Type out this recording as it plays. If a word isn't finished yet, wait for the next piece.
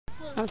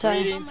I'm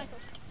sorry.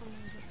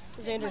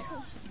 Xander.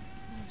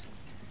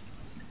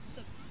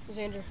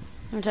 Xander.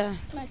 I'm sorry.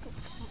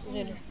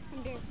 Xander.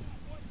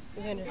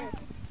 Xander.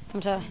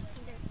 I'm sorry.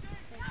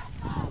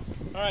 All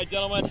right,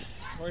 gentlemen.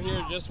 We're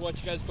here just to watch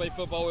you guys play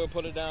football. We'll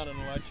put it down and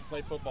watch you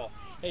play football.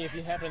 Hey, if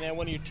you happen to have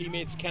one of your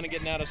teammates kind of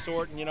getting out of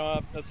sort and,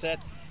 upset,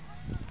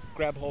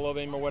 grab hold of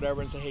him or whatever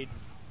and say, hey,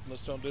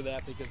 let's don't do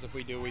that, because if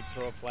we do, we'd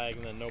throw a flag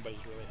and then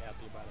nobody's really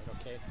happy about it,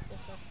 okay?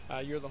 Yes,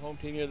 sir. You're the home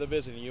team, you're the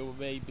visiting. You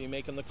may be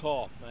making the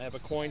call. I have a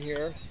coin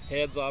here.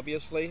 Heads,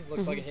 obviously.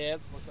 Looks like a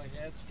heads. Looks like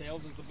heads.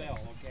 Tails is the bell,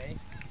 okay?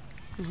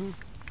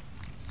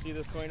 See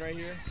this coin right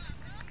here?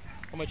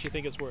 How much you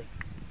think it's worth?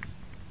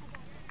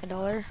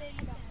 $1.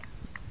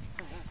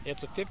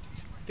 It's a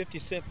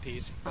 50-cent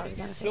piece, but it's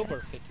a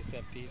silver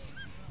 50-cent piece,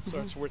 so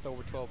it's worth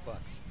over $12.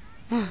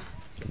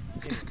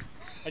 Okay.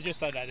 I just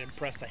thought I'd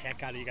impress the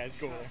heck out of you guys.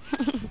 Go there.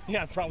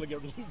 Yeah, I'd probably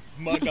get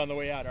mugged on the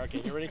way out.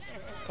 Okay, you ready?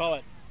 Call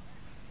it.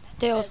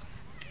 Tails.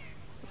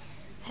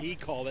 He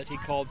called it. He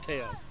called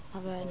tail. My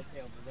bad.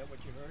 Tails. Is that what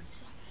you heard?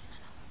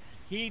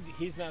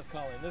 He's not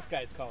calling. This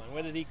guy's calling.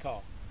 What did he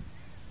call?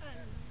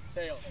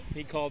 Tails.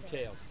 He called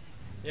tails.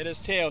 It is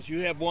tails. You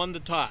have won the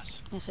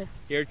toss. Yes, sir.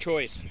 Your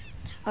choice.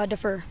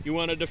 Defer. You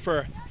want to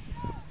defer.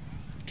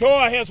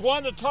 TOA has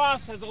won the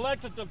toss, has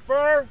elected to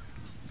defer.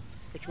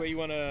 Which way you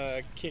want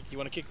to kick? You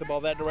want to kick the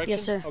ball that direction?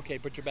 Yes, sir. Okay,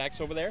 put your backs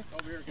over there.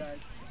 Over here, guys.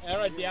 All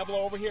right, Diablo,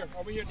 over here.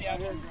 Over here,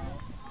 Diablo.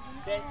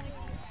 Okay.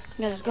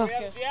 Yeah, let's go.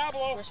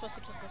 Diablo. We're supposed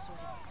to kick this way.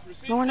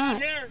 No, we're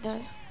not.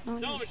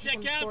 No, but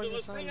shake hands and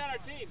let's bring out our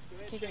teams. Go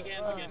ahead, shake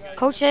hands again, guys.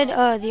 Coach said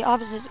the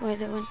opposite way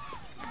that went.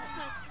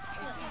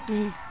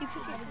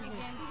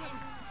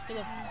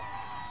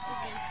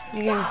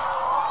 Again.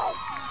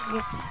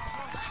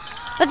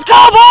 Let's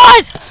go,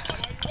 boys!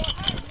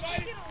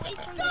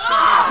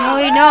 No,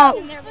 we don't.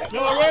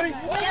 Y'all ready?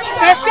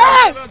 Let's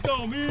go! Let's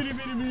go. Me.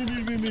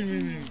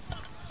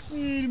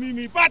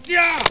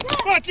 Batia!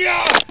 Batia!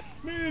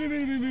 Me.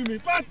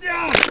 Batia!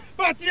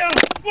 Batia!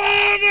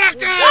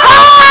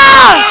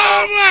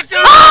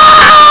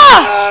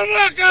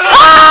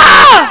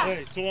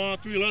 Hey, 2 on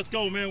 3, let's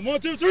go, man. 1,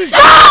 2, 3.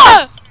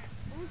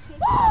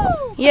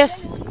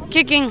 Yes,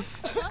 kicking.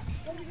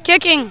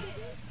 Kicking.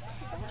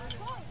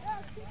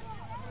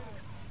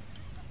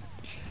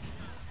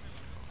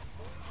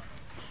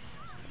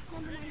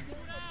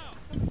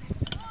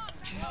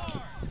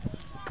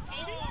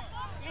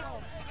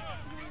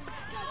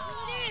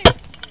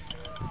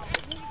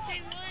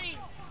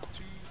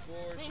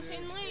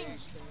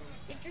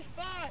 Get your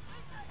spots.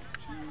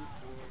 2, 4,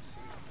 6.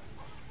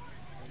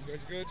 You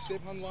guys good? Stay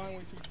on the line,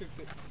 wait till he kicks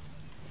it.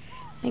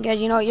 Hey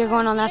guys, you know what? You're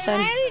going on that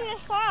side.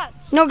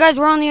 No, guys,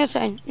 we're on the other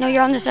side. No,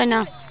 you're on this side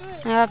now. On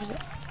the opposite.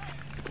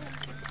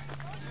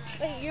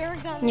 Wait, you're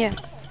going. Yeah.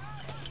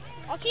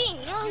 Okay,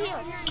 you're here.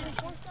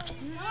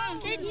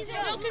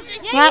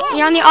 Yeah,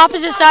 you're on the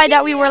opposite side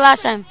that we were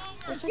last time.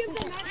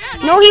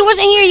 No, he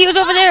wasn't here. He was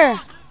over there.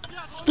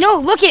 No,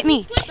 look at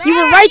me. You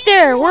were right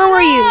there. Where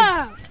were you?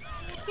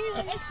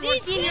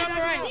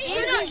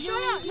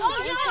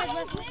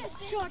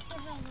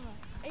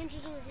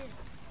 Andrew's over here.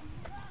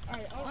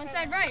 Alright, one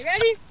side right.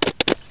 Ready?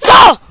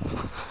 Go!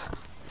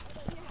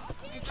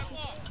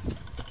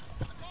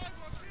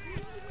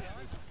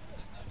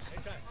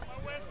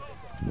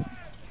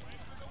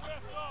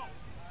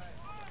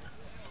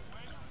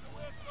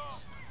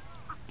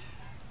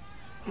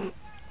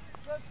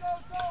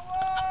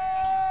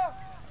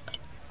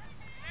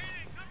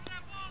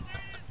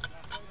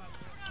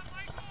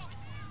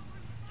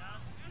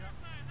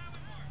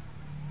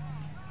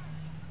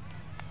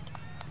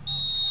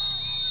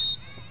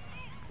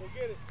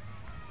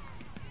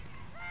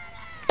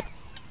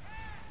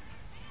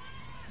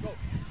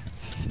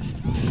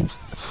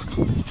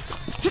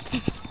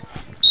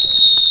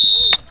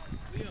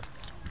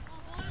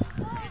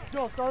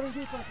 Go, starting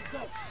defense, go.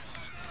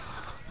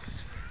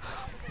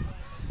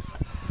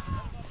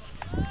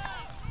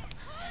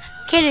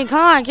 Kaden,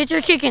 come on. Get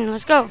your kicking.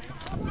 Let's go.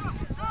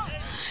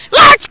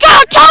 Let's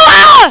go,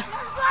 TOA!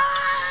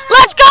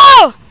 Let's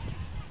go!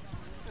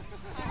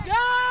 Let's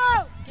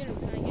go! Get him.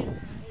 Can I get him?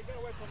 Hey, get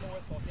away from the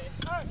whistle, okay?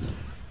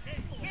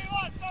 Hey,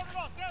 start it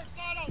off. Derek,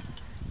 start out.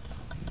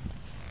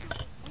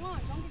 Come on,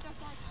 don't get that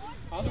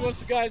far. On the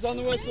whistle, guys, on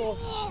the whistle.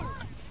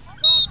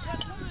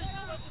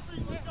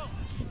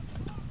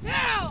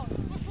 Now!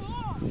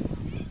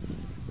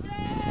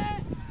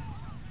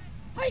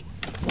 Hey!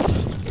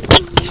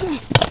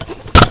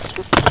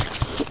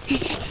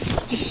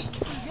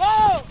 Go!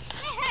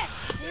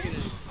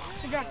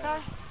 Good job,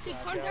 Tyler.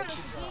 Calm down.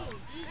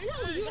 I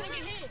know, you're gonna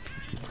get hit.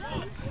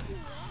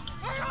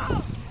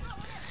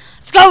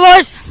 Let's go,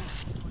 boys.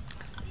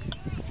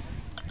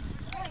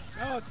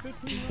 Oh, it's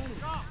 15 running.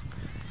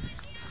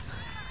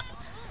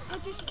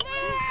 Don't you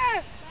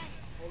snap!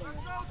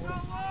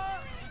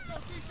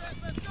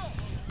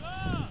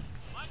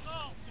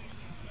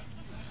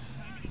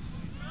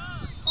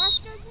 Watch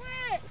the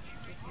blitz!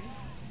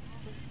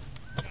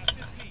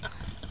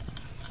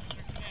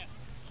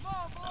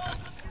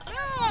 Go!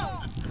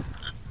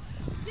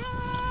 Go!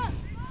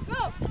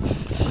 Go!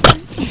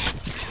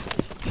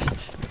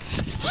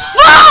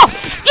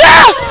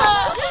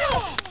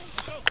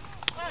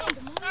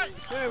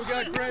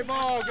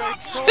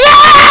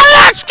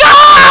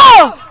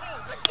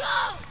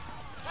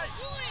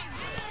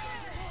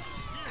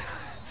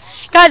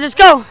 Guys, let's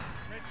go.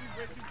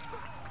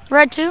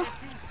 Red 2.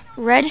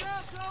 Red.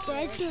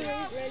 Red 2.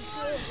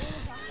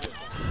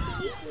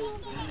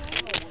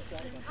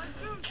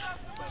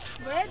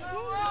 Red?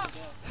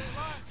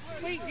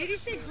 Wait, did he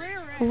say gray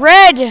or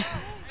red? Red.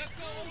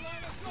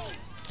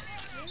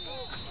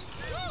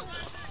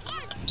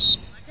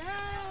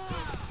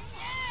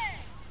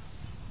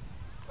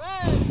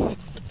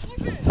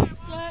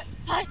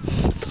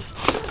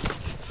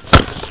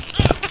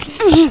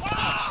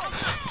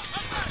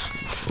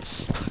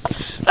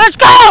 Let's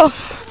go!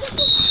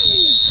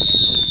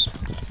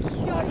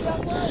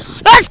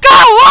 Let's go,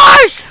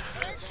 boys!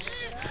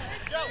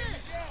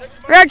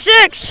 Red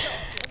 6.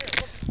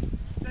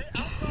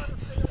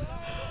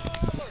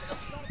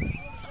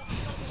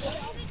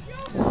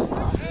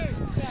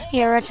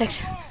 Yeah, red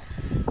 6.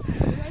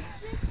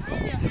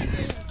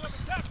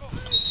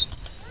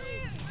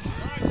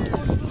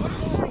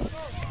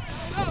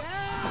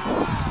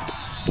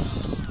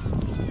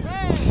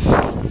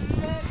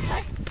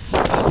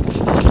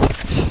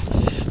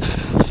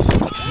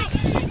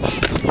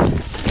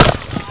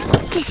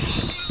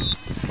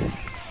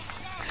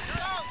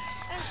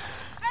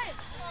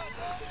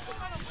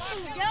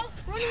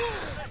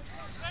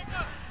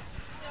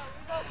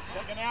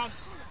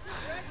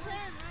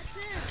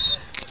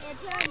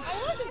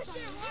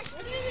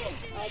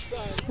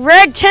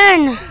 Red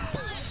 10.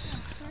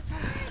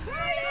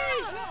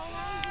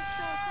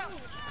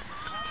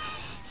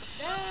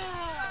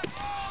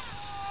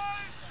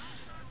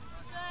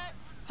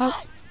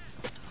 Oh.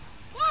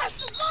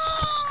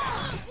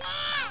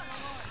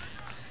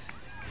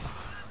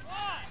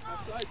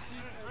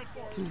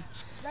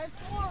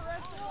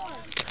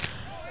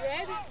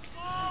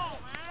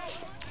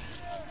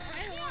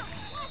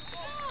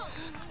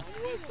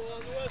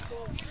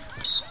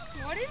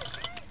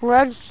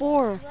 Red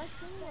 4.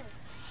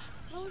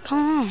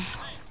 Come on.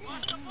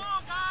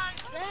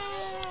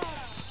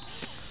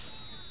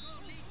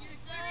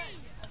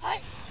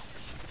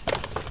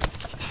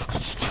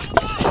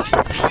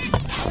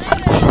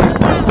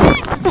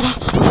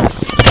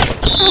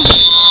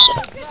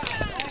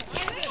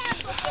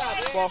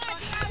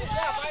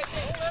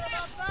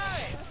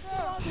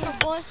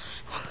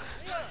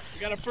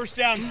 You got a first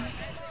down.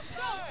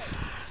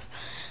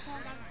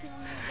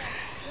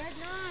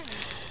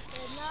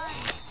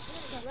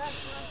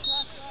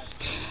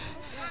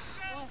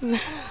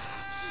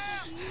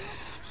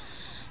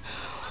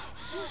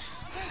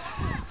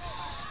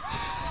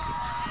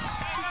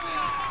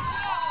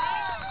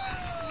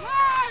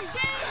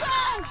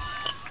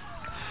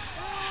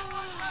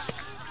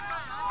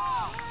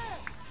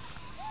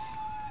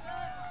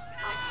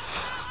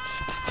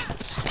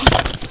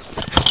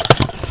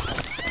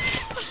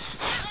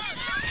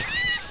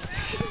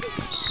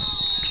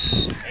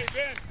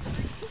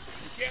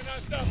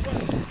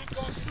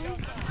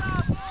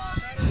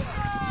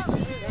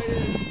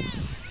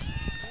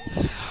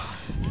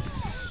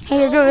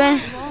 Here you go, man.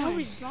 Oh,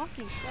 he's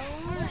blocking.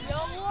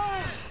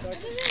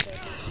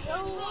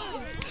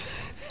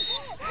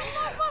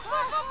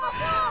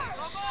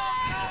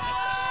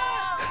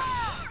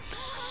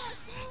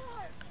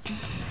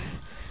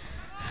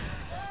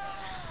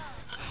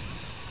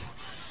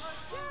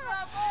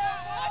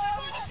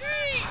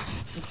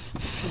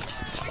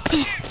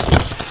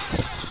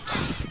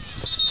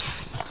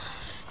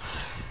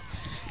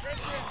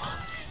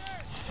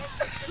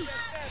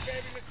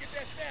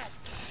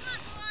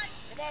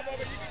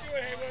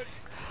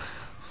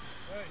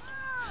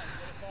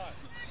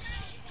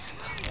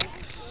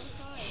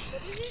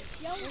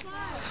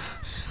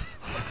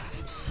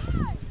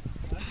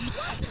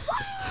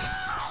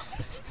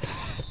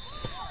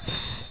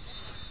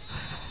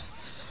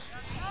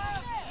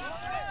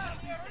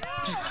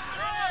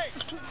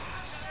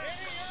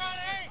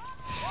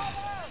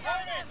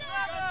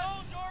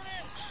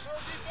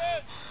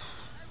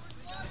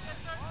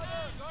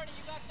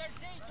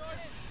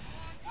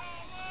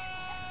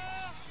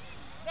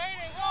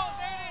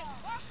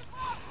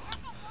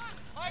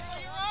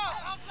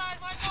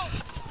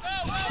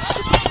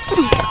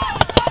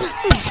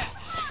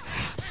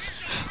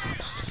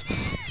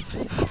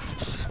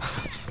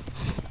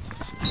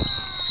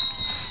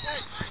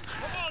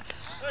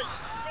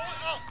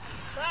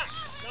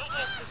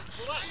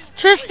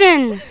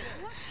 Tristan.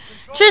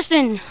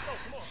 Tristan.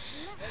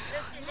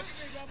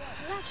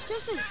 Relax,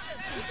 Tristan.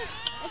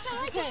 It's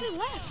alright, just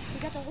relax. We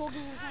got the whole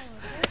game in front of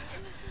us.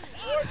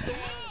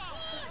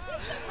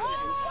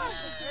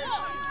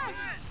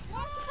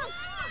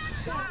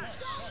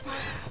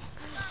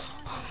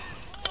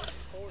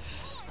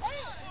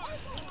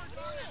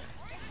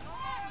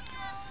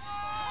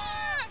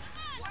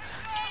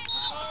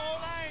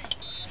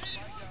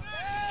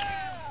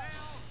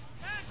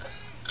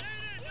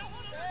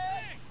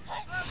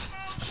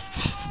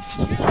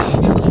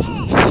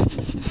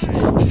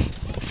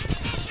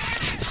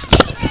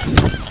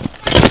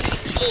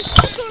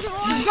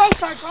 Go,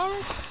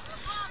 Cyclone!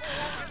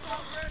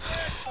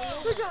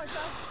 Good job,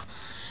 Joe.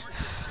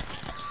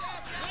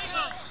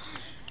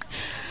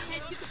 Hey,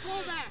 get the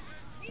ball back.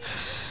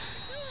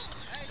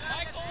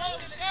 Michael,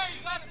 over there,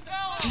 you got the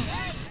ball.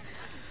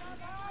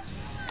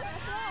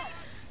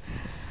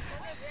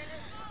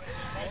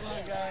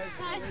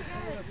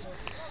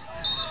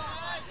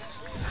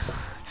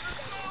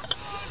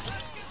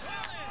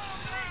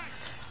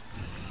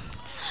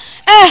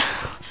 Eh!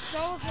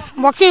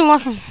 Joaquin,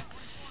 watch him.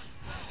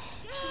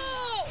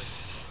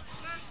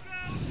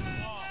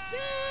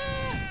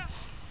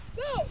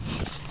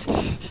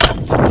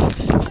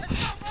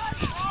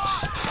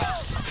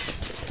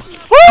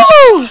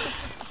 Woo!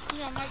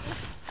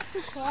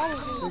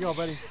 Here you go,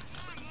 buddy.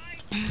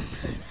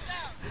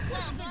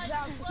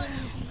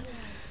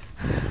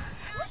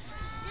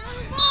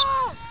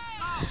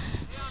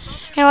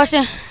 Hey, watch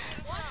that.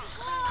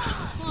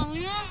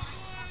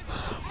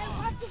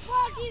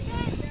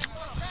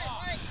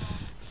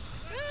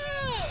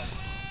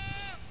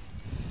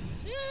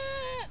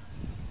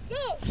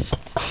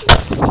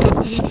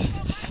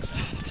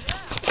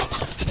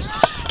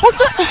 What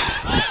the?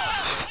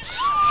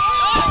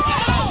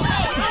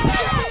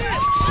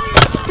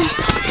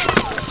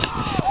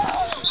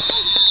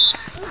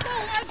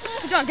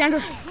 Good job,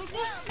 Sandra.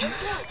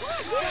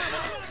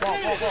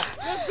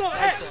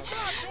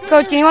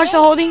 Coach, can you watch the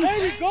holding?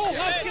 There we go.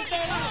 Let's get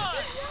that out.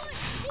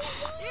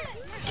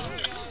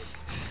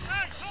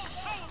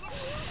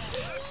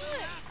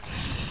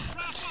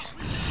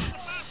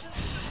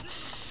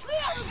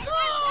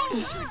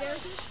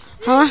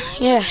 Huh?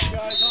 Yeah.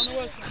 Guys on the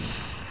whistle.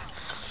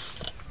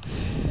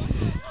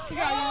 Good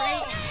job, number 8.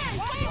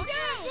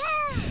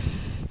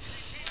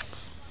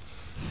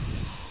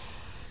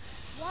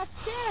 Watch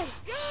 10.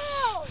 Go!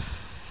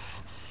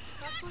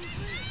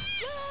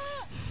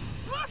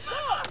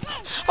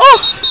 Oh!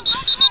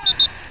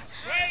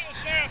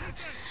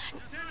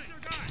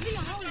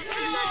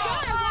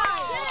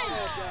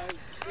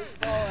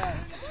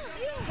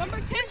 Number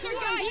 10 for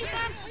guys.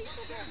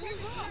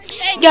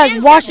 Guys,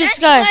 watch this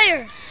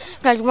side.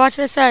 Guys, watch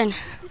this side.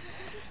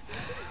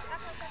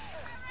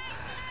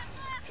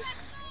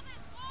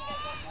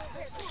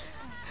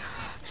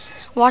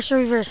 Watch the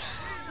reverse.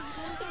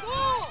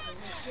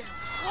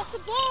 What's the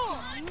ball?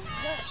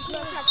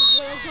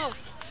 Let's go.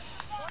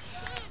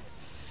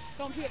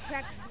 Don't be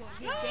attracted.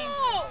 Go!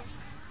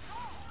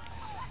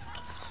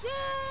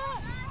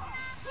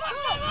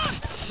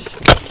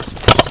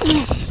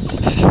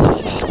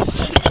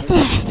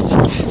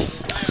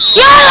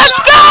 Yeah, let's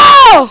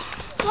go!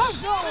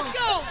 Let's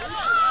go!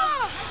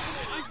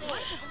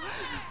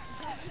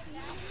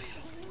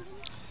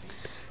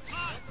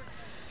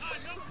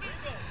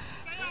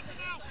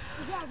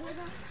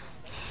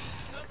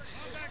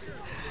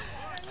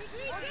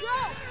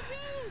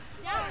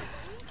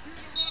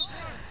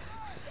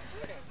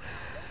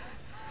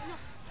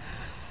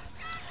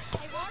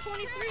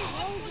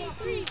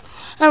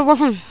 Hey, watch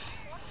him.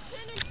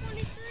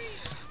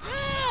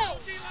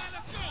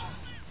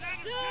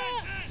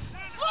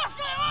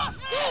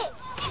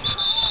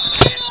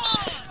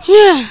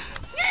 Yeah.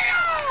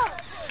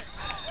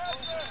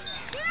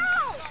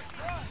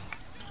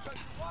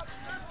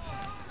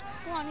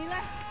 Come on,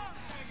 Eli.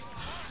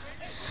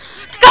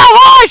 Go,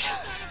 boys!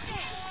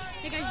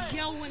 Hey guys,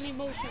 yell when they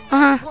motion.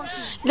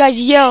 Guys,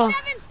 yell.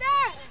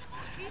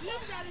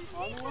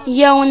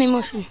 Yell when they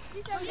motion.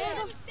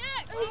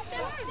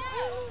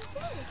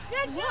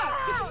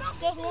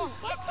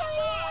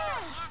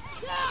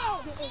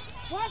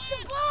 Watch the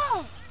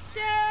ball.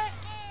 Set.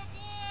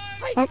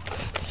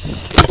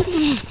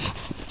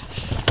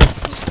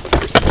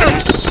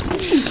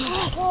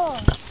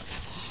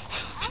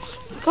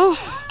 Go.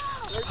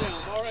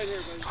 All right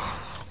here, buddy.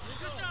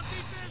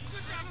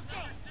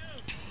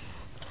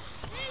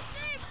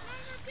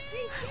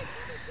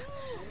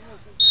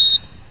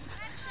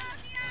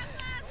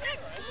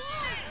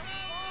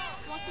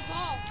 Watch the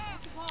ball.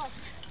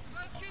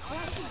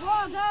 Watch the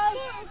ball, guys.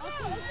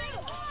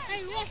 Hey,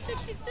 we have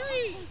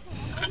 63.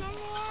 Number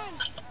 1.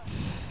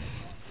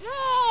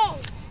 No.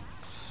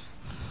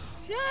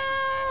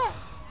 Shut.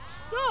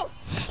 Go.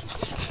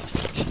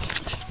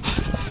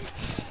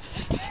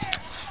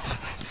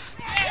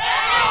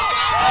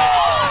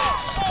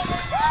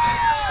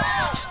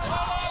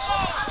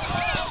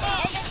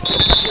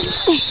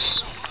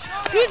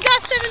 Who's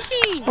got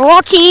 17?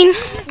 Joaquin.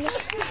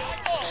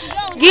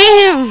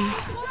 Get him.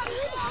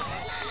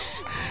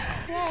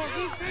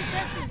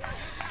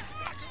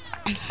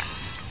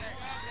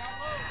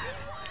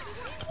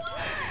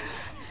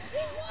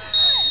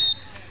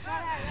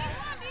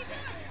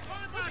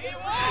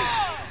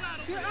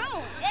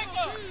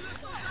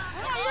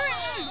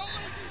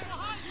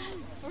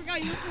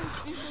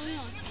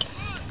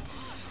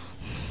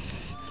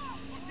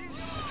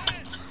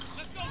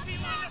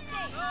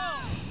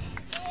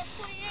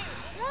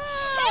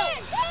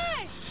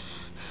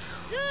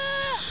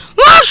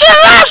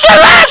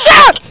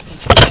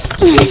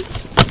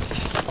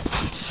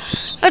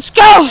 Let's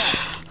go.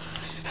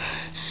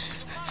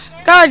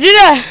 Go, do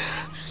that.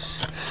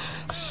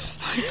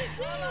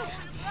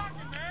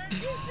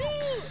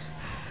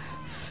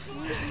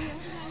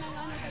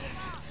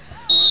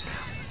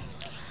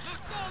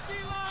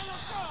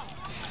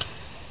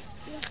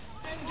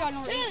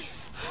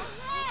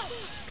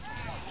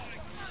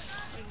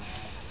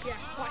 Yeah,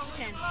 watch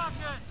 10.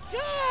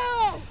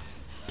 Go!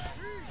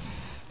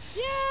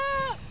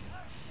 Yeah!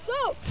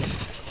 Go!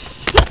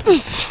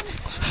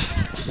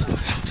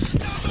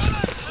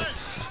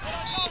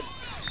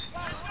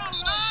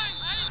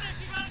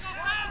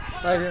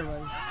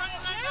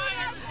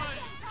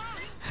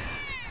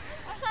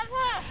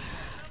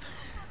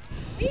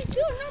 Beat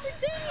two, number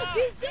two.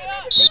 Beat two,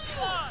 number two.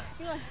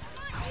 He like,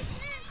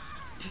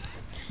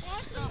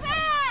 watch the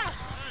pass.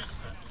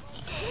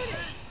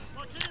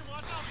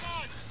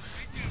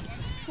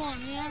 Come on,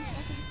 man.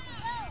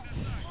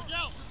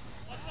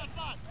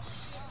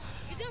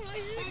 Get down, what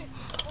is it?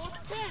 Watch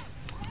the 10.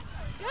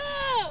 Go!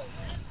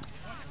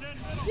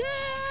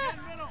 Yeah!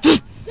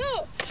 Go!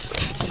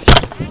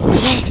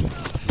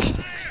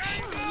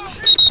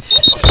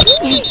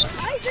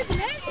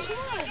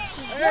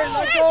 Hey,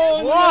 let's go on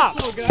the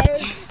whistle,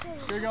 guys.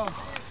 Here we go.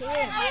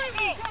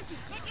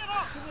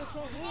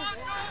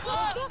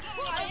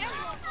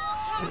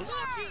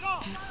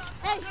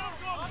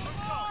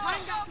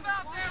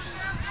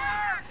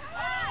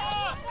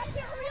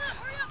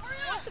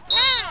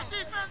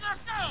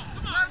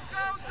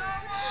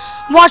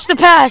 Watch the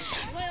pass.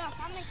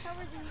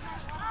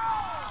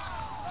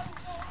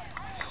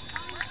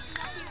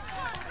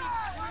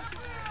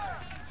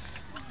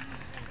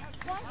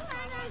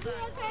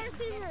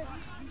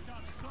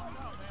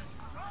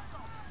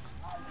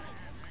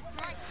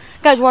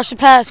 Guys, watch the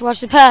pass.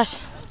 Watch the pass.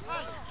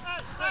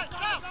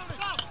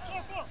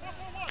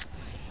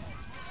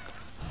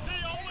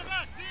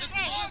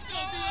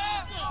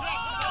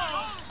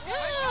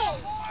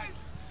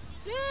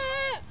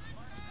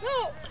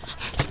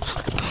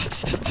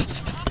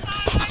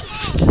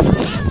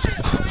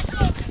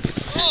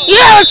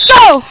 Yeah, let's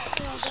go.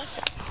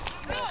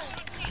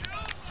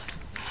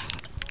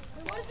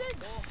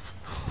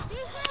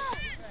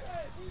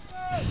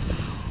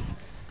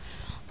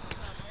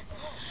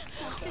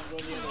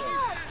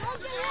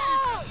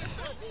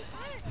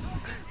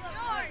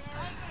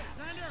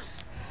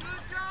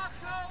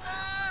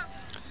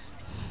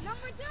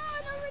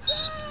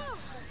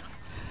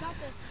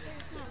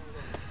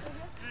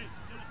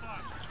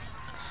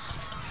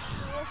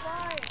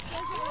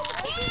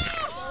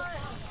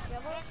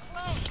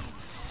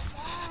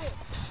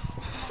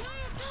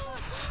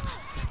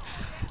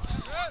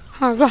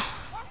 All right, go. Watch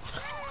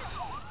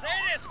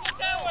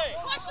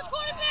the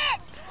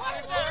quarterback! Watch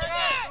the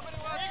quarterback!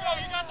 There you go,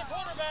 you got the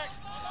quarterback.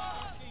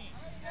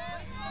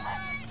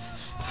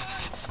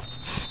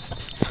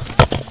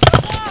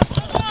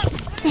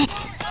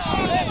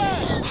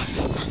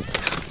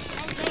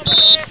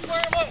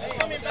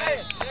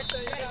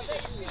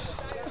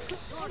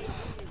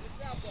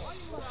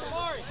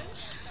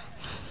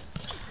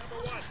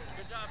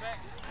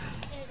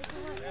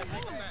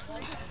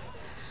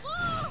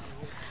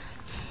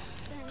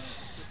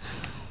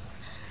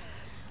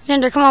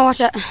 Xander, come on, watch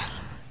that.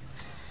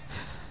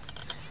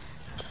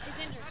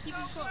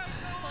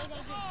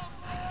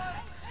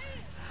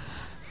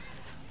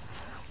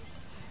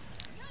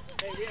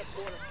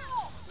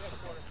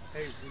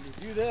 Hey, when you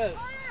do this,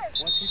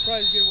 once he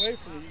tries to get away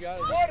from you, you got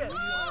to let go.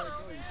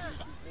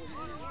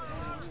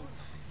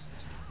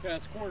 Okay,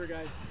 that's quarter,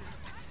 guys.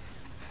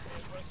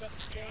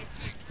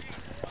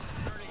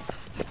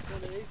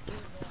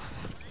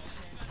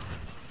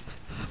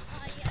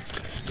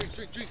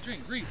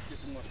 Drink, breathe. Get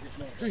some more,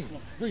 Drink,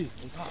 breathe.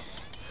 It's hot.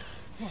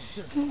 Come on,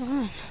 sure. Come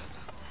on.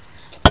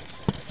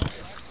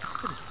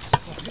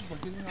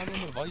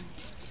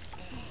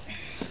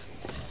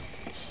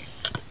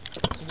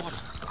 Some water.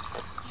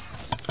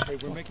 Hey,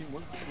 we're making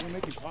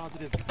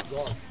positive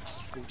yards.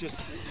 We're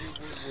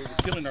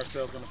killing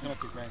ourselves on the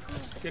penalties, man.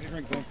 Get a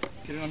drink, man.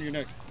 Get it on your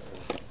neck.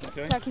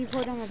 Okay? Zach, can you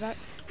pour it down my back?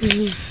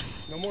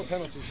 No more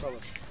penalties,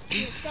 fellas.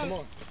 Come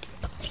on.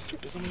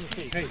 Get some in your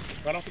face. Hey,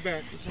 right off the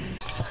bat. Get some.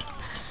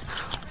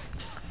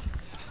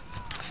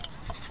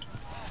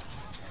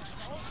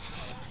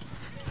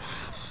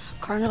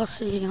 Cardinal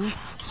City, you know.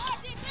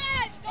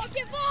 Defense! Don't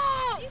get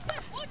ball!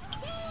 Defense, watch the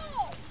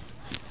ball!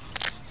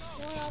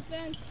 Going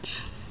offense.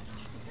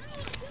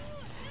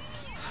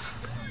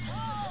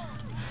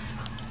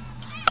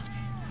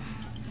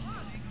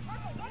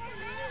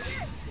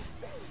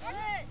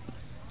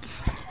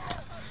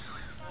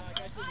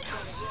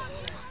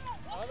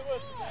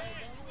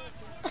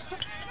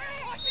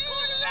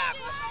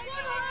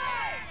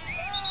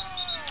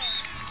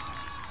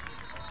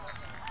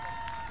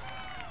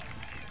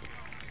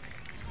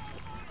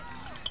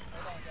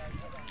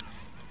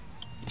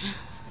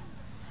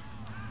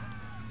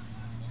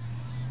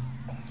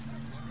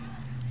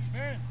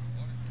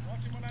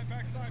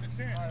 Backside of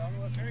 10. All right,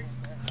 okay?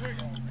 Quick.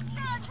 Let's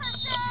go,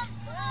 touchdown!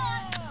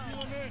 See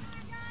you, man.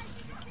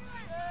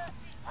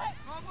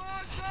 Come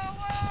on,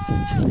 Joey!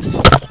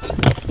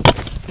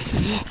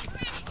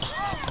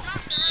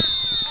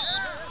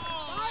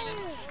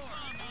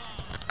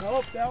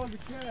 Nope, that was a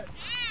catch.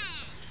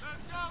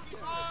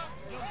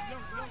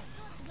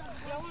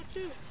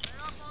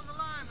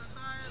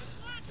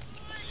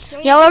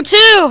 Yellow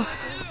 2.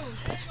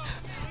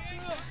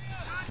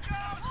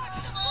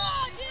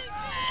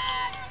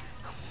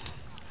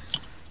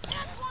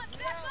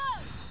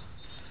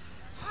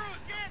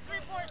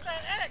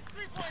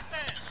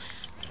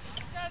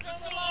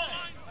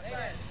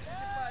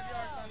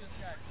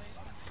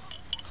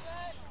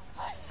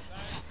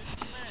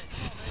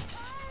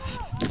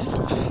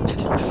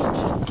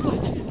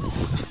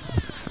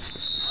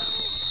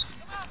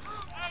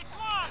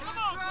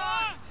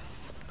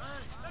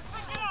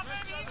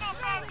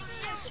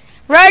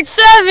 Red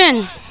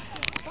 7.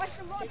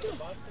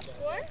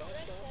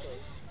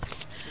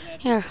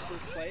 Here.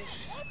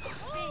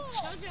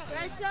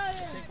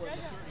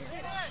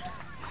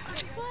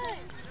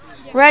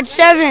 Red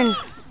 7.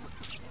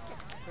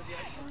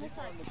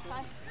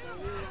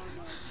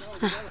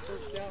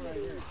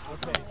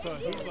 Okay, so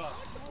he's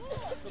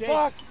off. The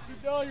box, you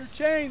know your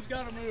chain's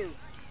got to move.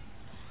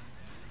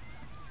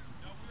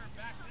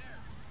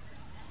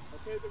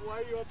 Okay, then why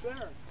are you up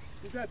there?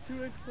 You've got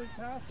 2 incomplete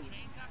passes.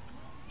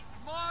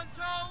 Come on,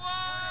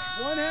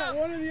 Toa!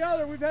 One or the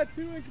other. We've had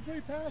 2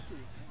 incomplete passes.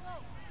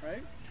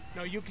 Right?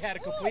 No, you had a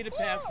completed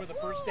pass for the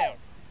first down.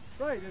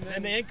 Right, and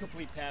And the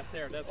incomplete pass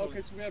there. That's what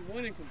okay, so we had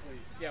 1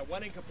 incomplete. yeah,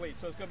 1 incomplete.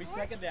 So it's going to be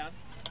second down,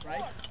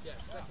 right? Yeah,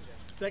 second down.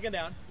 Second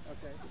down.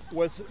 Okay.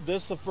 Was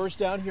this the first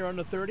down here on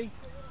the 30?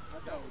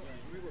 No,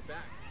 we were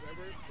back.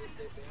 Remember?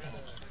 They had a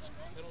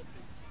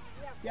penalty.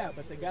 Yeah,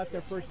 but they got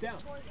their first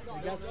down. No,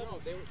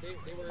 they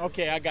were.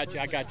 Okay, I got you.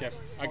 We did have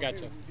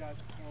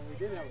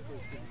a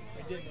first down.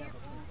 We did have it.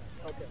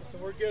 Okay, so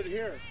we're good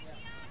here.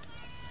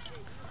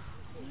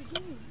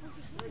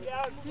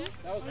 That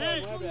was my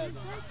bad.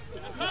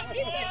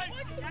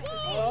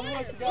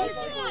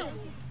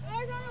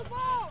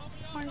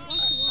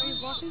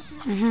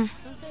 Mm-hmm.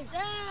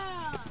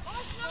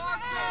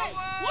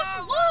 What's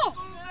the ball?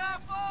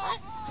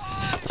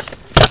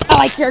 I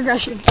like your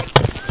aggression.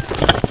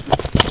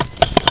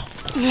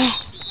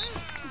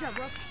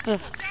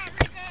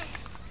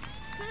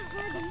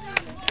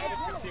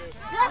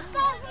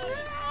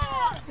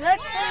 Red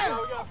 10.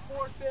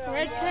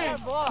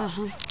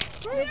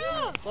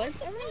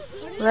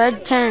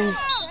 Red 10. Red 10.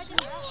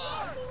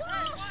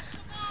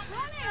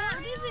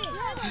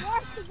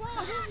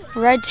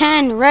 Red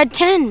 10. Red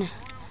 10. Let's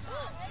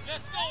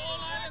go,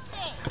 Ola, let's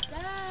go.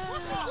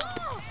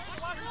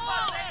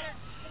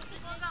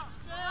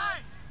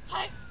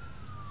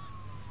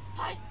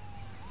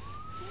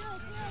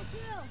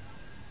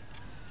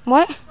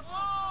 What? Red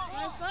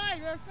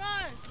 5. Red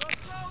 5.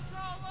 Let's go,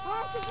 Toa!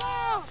 Watch the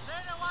ball.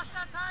 Watch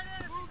that tight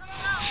end. Move it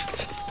out.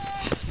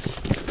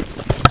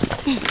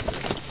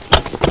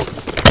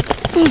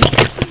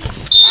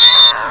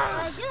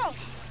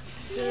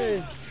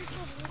 Okay.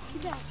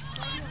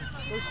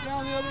 Push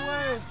down the other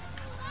way.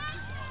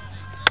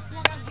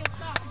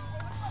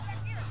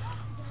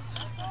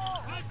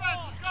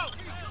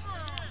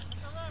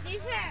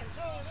 Defense.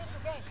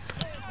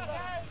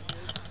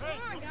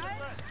 Come on,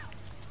 guys.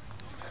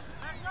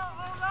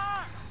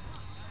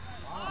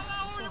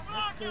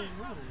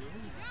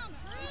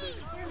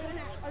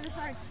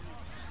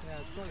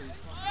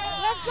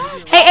 Let's go.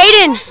 Hey,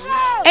 Aiden.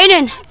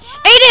 Aiden.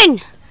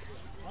 Aiden.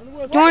 Do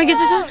you want to get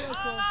this up?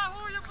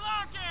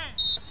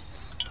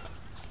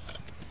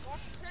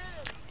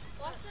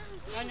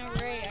 I got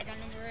number 8. I got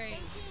number 8.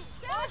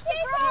 Let's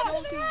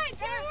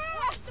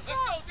go,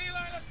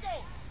 Z-line, let's go.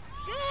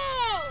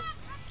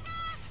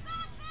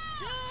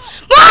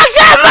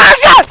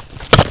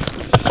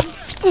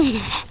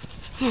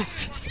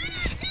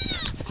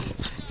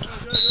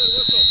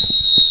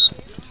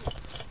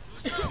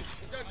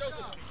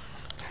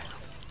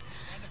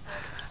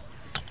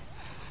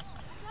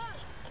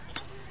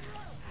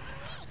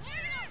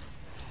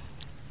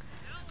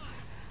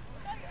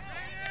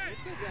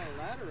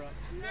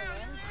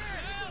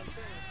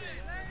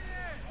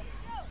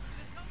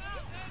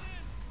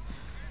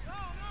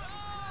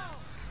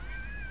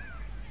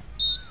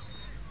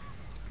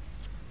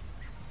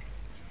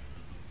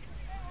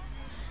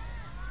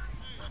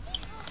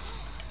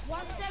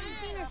 Watch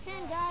 17 or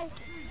 10, guys.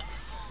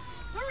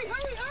 Hurry,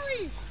 hurry,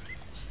 hurry.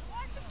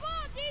 Watch the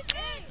ball,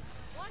 defense.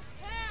 Watch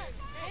 10.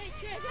 Hey,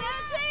 10.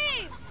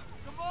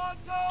 Come on,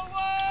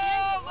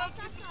 Toa! Let's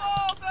get the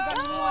ball back!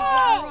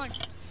 Run.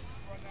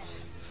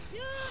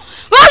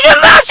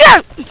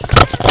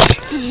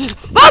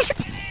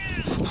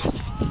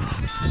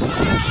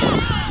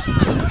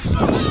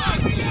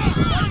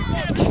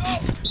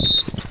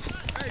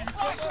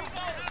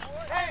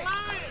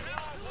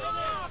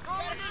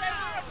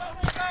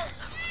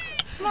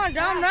 Come on,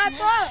 Don, wrap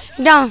up.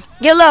 Down.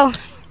 Get low.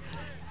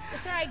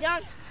 It's all right,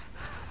 Don.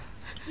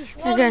 You're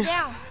Slow good. me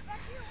down.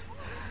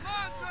 Come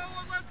on,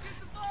 Toa, let's get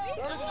the ball! Let's go!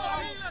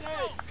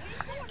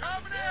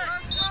 Coming in!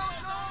 Let's go,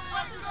 Toa!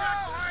 Let's go!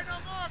 All right, no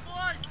more,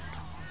 boy!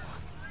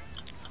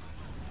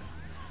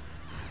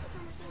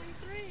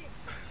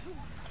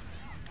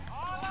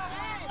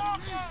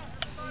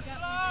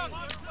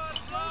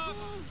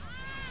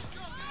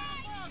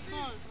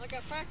 Like I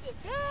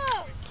practiced. Go!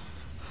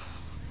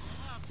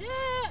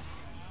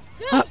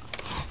 Go!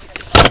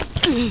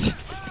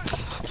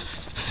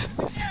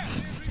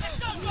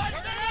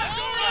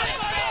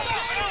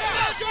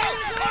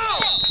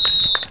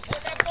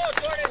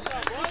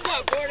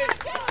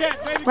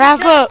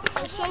 Wrap up.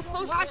 We're so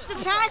close. Watch the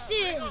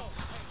passing.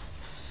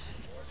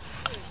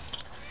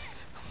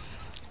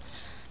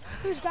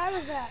 Whose guy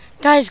was that?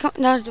 Guys, that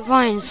was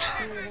Defiance.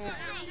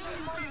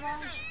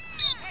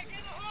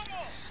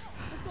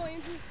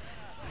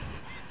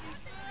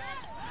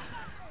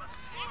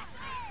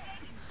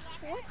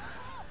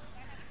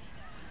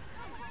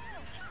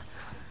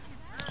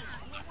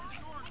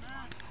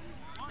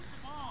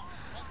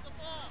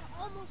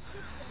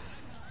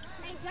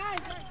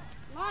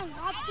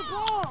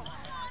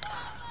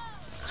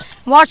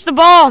 Watch the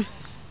ball.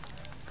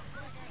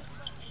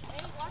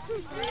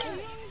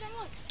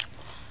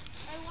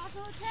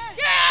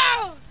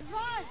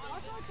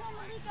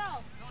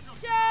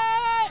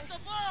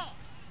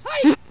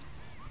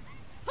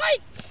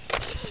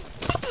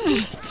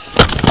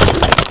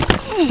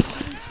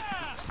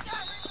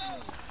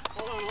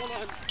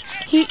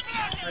 He.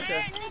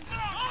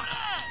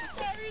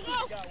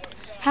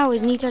 How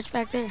is knee touch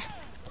back there?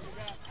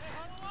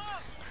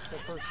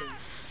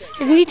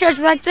 His knee touch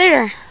back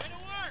there.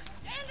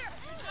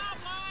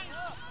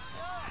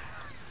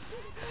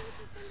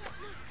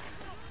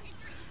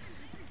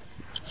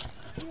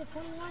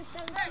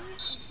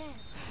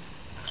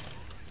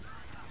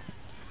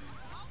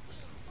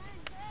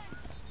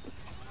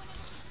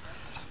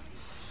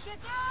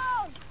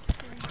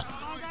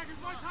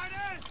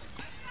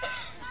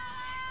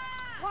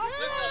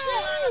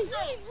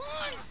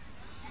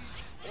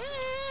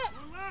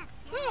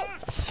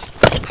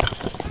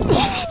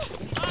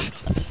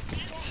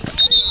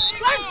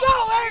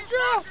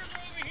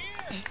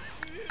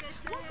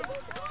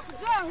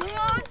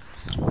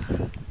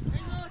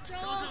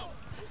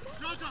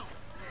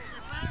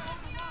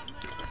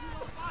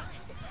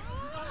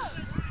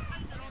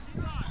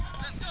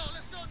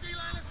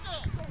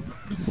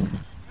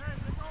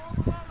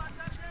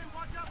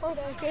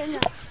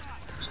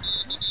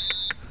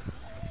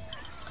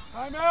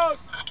 Time out!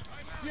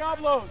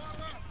 Diablos!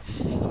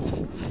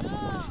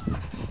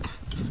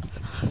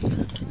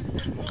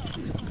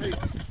 Hey,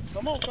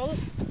 come on,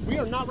 fellas. We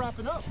are not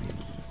wrapping up.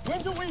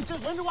 When do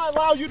I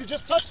allow you to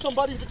just touch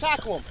somebody to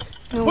tackle them?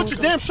 No, Put your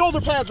damn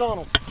shoulder pads on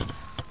them. Do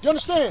you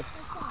understand?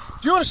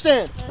 Do you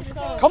understand?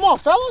 Come on,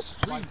 fellas.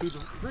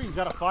 Three, you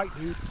gotta fight,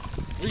 dude.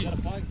 You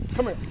gotta fight.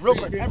 Come here, real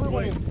quick.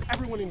 Everyone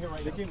in here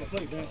right now.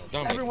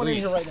 Everyone in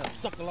here right now.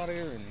 Suck a lot of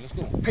air in. Let's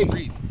go.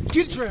 Hey,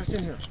 get your ass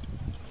in here.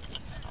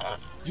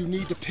 You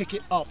need to pick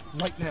it up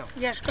right now.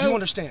 Yes, Do you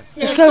understand?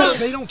 Yes, coach.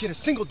 They don't get a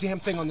single damn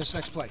thing on this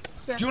next play.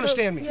 Do you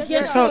understand me?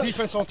 Yes, coach.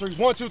 Defense on threes.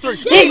 1, 2, 3.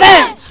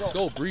 Defense! Let's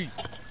go, breathe.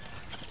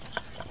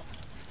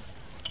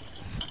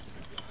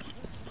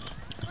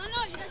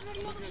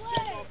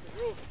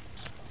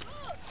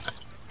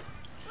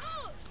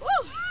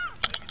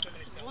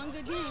 One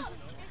good game.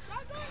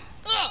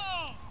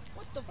 All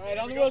right,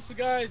 on the whistle,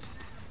 guys.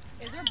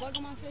 Is there a bug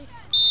on my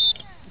face?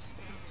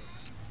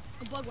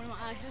 A bug on my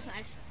eye. That's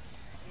nice.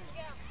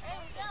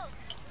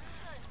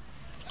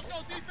 Let's go,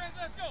 defense,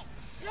 let's go.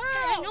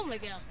 Hey, no,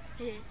 Miguel.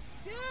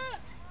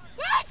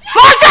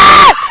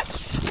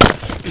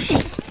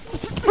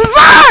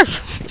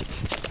 Reverse!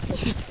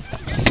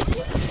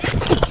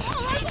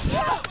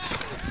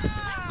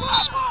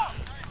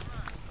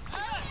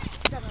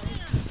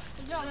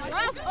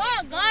 Wrap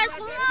up, guys.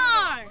 Come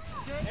on.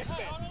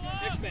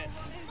 Next man.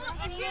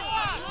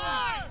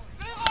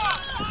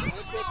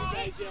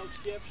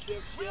 Shift.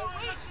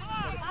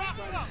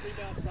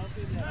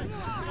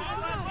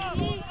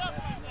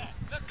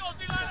 Let's go,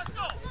 D-line, let's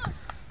go.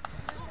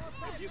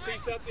 You see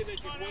something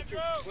that you want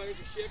your players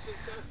to shift and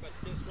stuff, but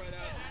just right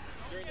out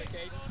during the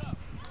cage.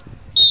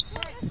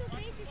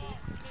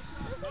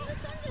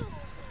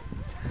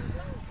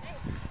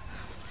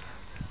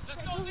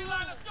 Let's go,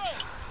 D-line, let's go.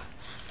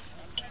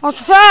 Watch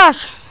the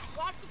flash.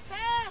 Watch the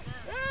pass.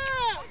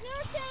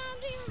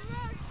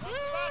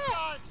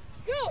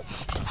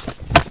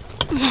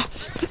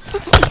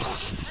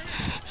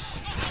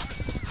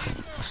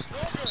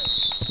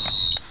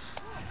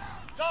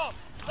 Go.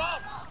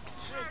 Stop.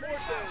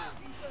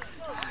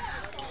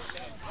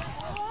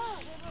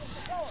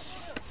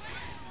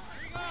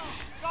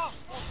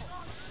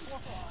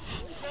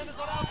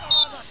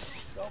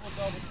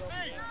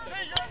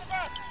 Hey, you're in the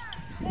back.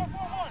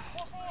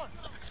 4-4-1.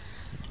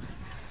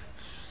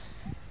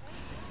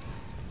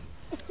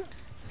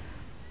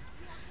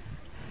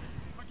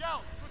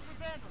 Miguel, switch with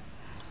Xander.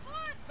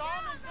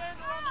 Tom and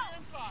Xander on the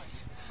inside.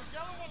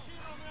 Miguel and Joaquin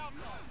on the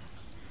outside.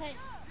 Hey.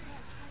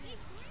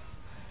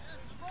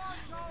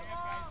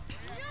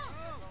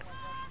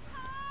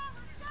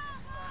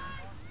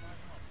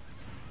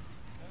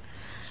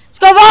 Let's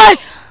go,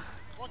 boys!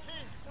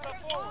 Joaquin, step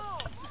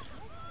forward.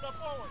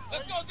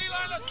 Let's go,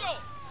 D-line, let's go.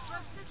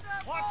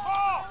 Watch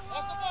ball.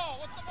 What's the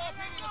ball,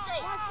 Petey? Let's go.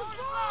 Watch the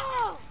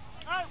ball.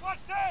 Hey, watch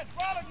Ted.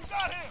 Rollin, you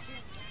got him.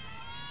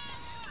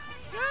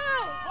 Go.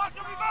 Watch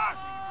him reverse.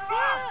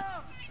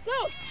 Go.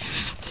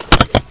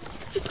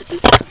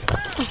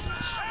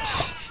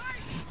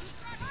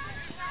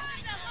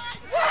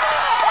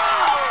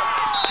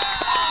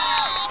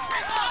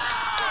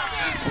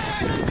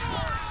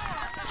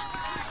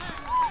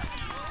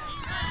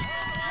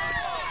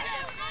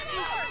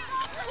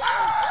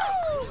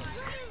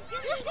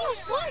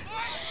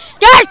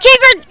 Guys,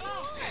 keep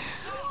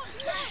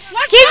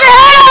your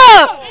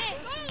head up!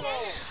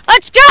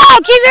 Let's go!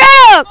 Keep your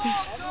head up!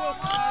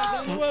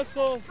 On the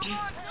whistle.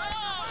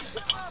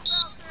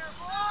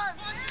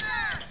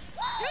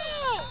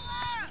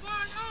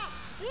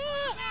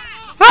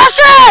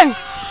 Russian!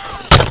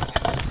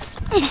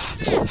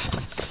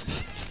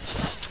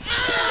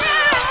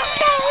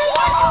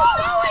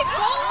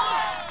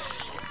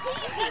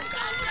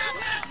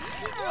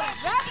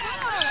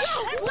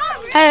 Let's go.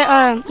 Hey,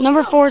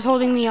 number 4 is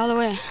holding me all the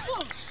way.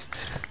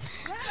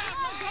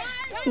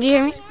 Do you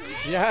hear me?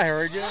 Yeah, I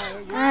heard you. All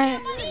right.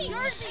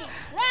 Jersey,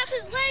 wrap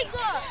his legs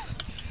up.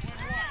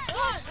 Come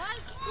on,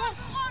 guys. Come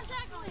on,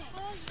 tackle him.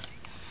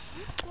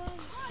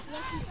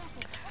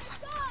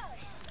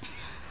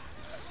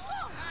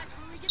 Guys,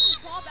 when we get this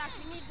ball back,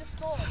 we need to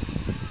score.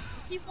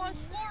 Keep on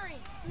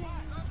scoring. Go,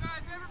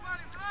 guys,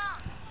 everybody,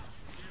 block.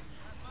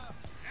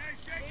 Hey,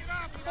 shake it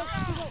up. Get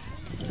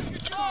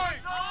going.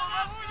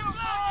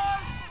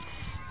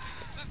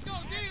 Let's go,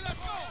 D, let's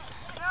go.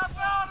 Snap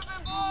out of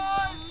it,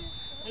 boys.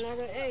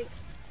 Another 8.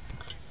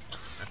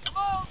 Come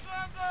on,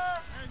 Xander.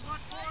 Hey,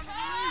 watch for on the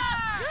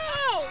release. Go!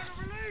 On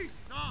the release.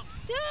 Tom.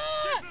 Two!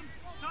 Chip him.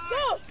 Time.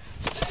 Go!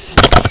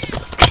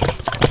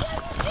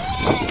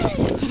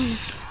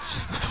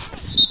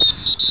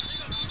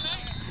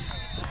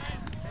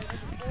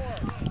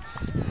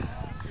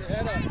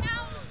 Head up.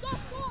 Now let's go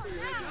score!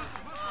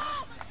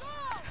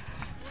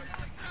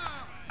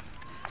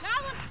 Now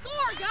let's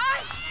score,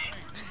 guys!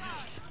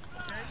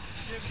 Okay,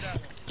 give me that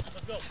one.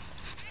 Let's go.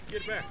 Get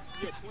it back.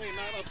 You're playing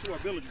not up to our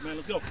village, man.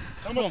 Let's go.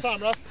 How much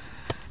time, ref?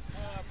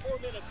 4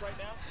 minutes right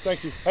now.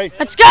 Thank you. Hey,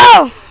 Let's go!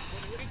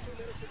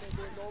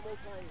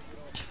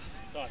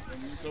 Todd,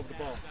 when you cover the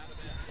ball,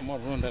 I'm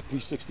gonna run that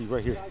 360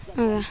 right here.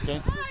 Okay.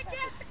 Okay?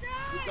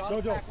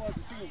 Jojo.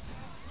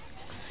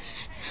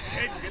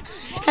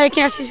 Hey,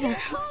 can I see some?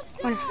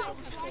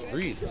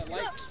 Breathe.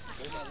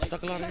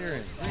 Suck a lot of air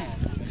in.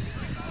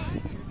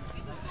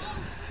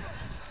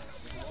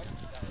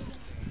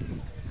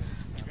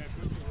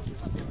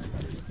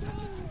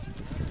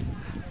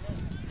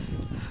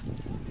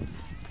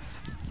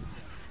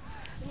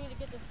 We need to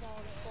get this ball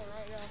on the floor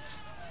right now.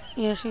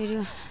 Yes, we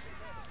do.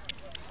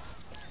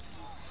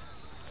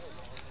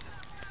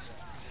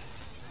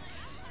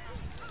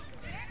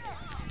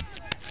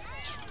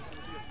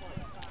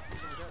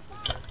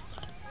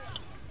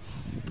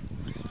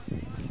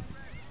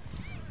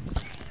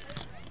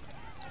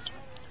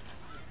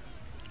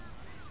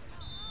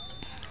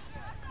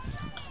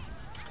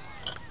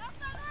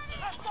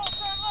 Let's go,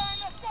 Frontline,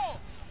 let's go.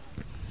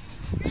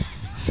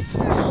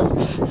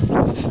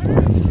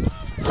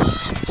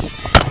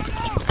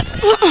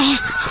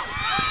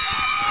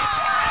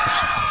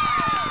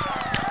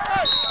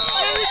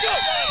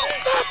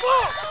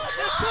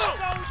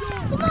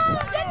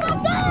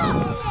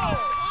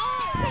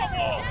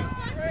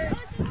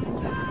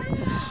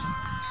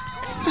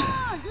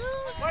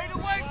 Way to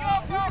wake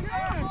up,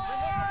 Parker!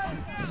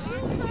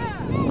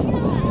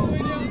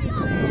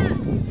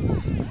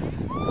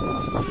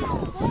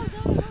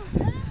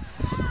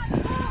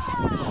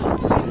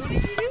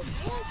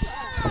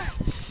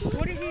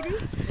 What did he do?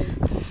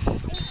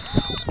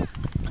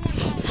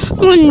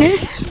 Doing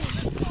this.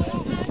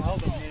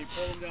 Held him and he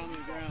pulled him down to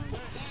the ground.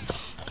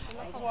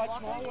 Let's watch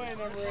my way,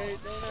 number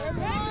 8. Don't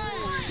ever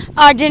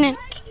I didn't.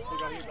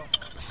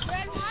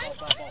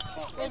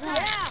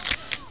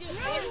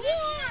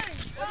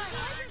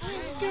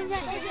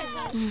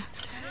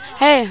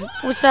 Hey,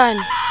 what side?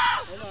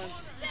 Hold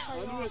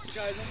on. On the whistle,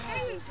 guys. On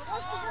the whistle.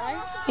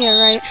 Yeah,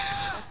 right.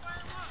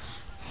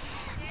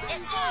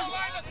 Let's go,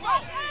 line, let's go!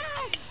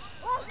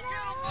 Let's get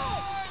him,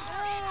 boys!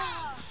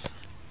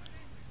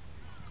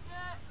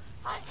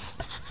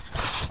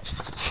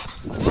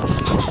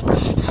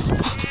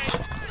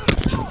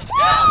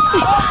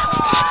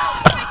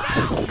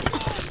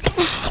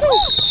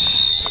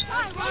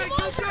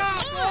 Good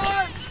job,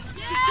 boys!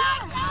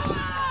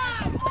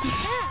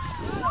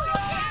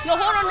 Yo,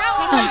 hold on now.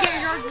 That's how you get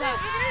your yards back.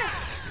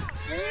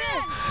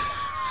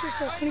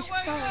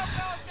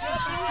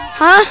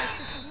 Huh?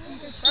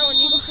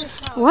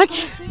 What?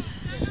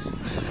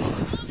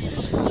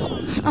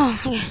 Oh,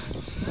 okay.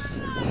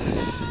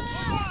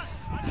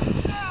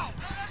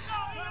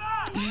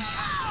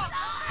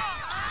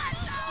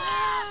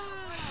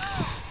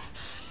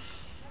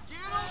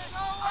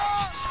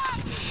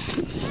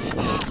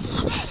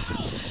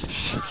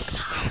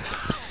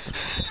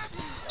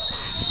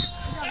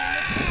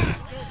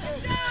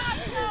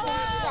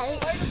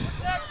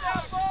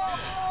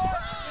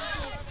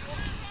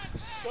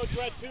 Coach,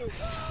 we're at 2.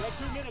 We're at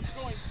 2 minutes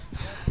going.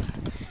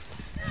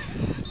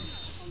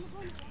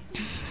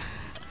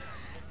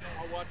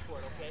 I'll watch for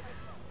it, okay?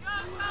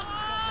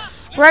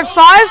 We're at 5?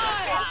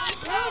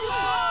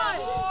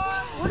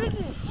 What is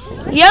it?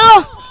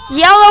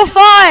 Yellow 5.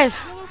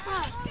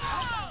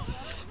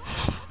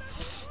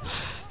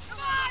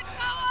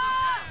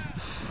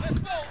 Let's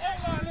go,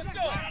 O-line, let's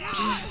go!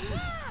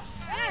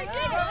 Hey,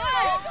 Jacob!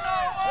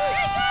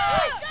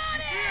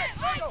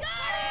 I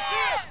got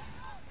it!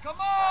 Come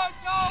on,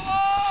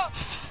 Toa!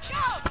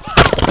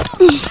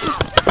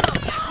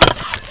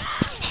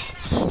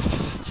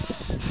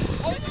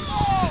 Hold the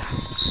ball!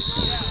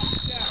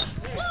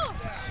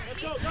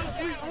 Let's go.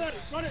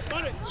 Run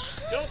it.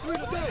 Yellow 3,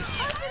 let's go.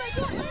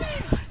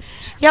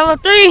 Yellow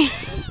 3.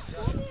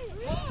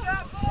 Hold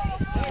that ball,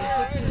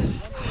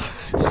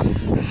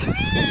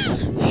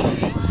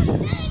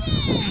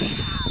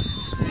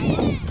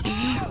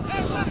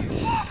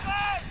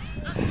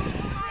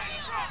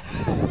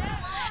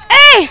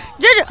 Hey,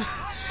 Jojo.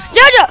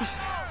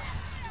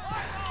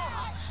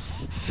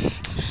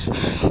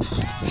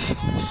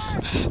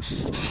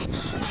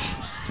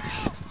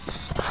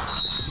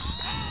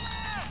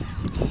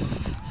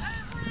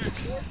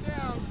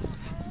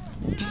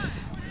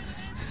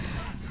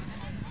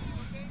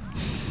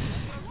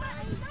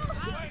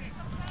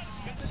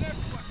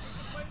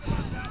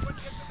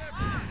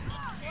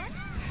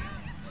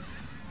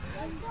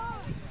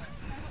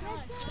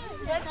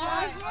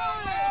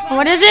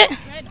 What is it?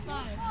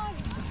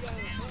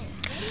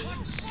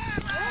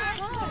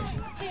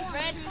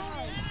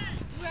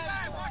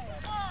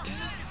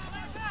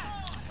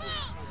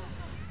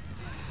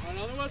 On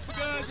the whistle,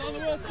 guys. On the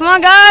whistle. Come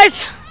on, guys.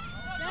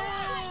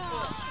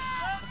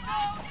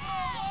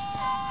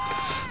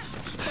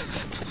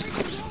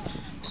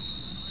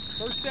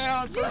 First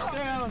down. First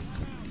down.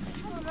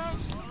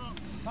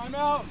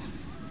 Timeout.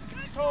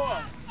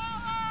 TOA.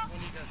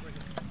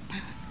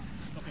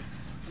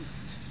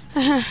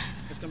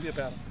 It's gonna be a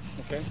battle,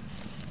 okay?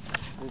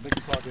 We're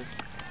making progress.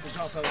 Good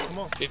job, fellas. Come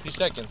on. 50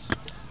 seconds.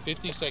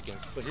 50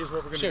 seconds. So here's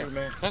what we're gonna Sure. do,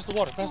 man. Pass the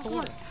water. Pass the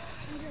water.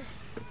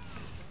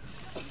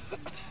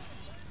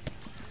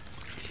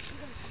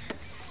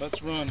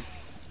 Let's run.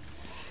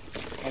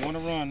 I want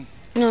to run.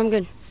 No, I'm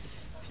good.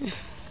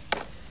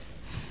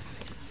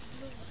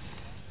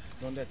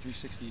 Run that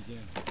 360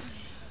 again.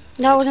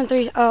 That wasn't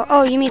 3.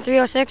 Oh, you mean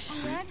 306?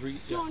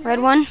 Yeah. Red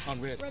one? On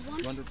red.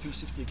 Run the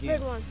 360 again.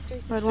 Red one.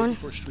 Red one?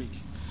 For a streak.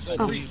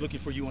 Oh. He's looking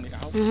for you on the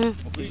out.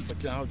 Okay,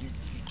 but now you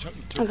turn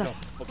Okay. it up.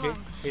 Okay?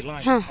 Hey,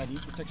 Lion, Huh. I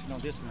need protection on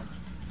this one.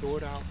 Throw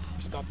it out.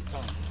 Stop the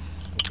time.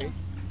 Okay?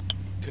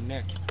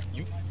 Connect.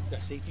 You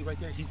that safety right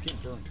there, he's getting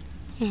burned.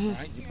 All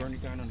right? You burn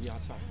it down on the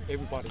outside.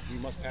 Everybody, we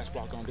must pass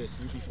block on this.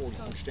 UB40,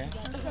 understand?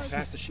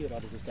 Pass the shit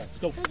out of this guy. Let's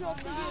go.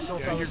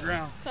 Yeah, your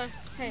ground. Hey,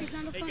 Hey,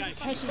 guys,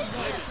 make sure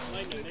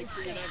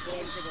you're not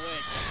going for the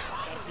leg.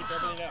 Gotta keep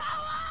everything up.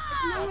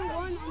 number 1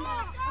 on the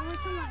every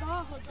time the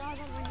ball will drive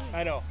over me.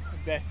 I know.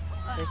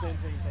 There's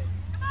anything you say.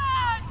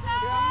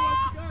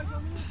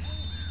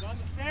 On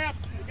the snap.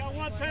 We got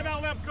one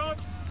timeout left, coach.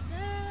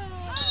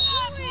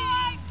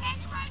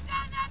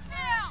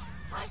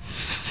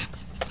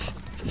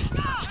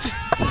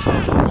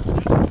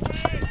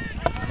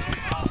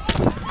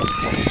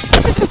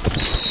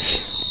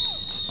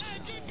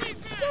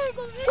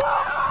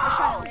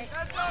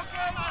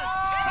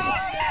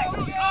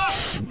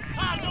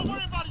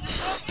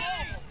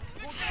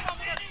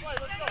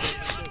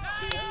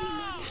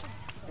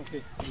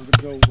 Okay, we're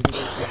gonna go.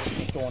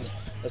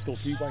 Let's go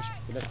 3 white.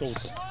 Let's go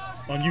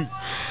on you.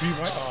 3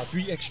 white.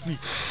 3X streak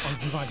on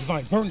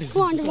Divine. Burn this.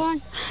 Come on,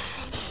 Devon.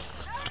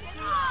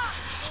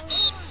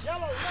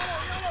 Yellow.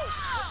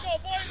 Let's go,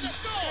 boys. Let's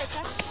go.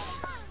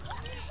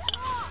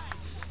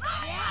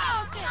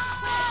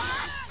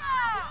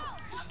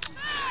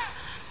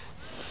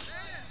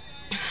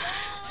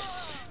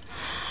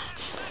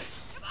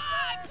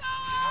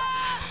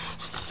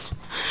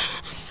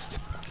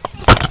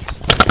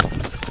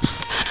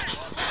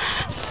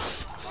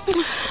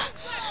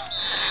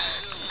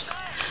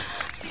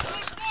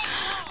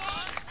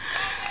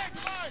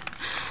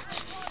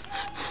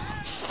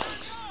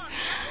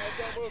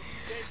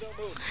 Don't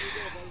move.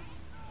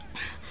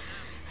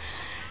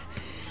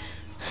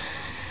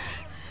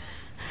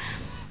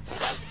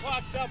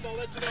 Clock's up, I'll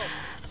let you know.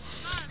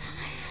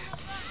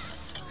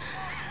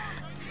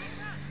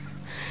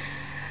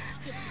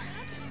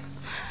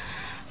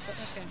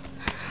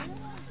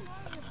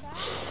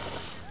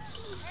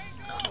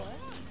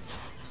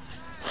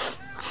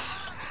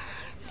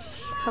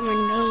 Cut my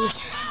nose.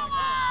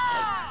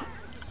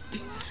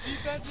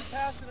 Defensive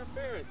pass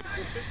interference. It's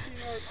a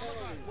 15-yard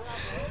penalty.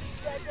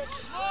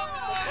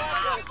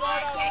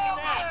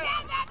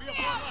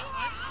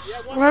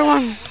 Red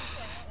one.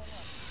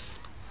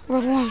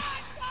 Red one.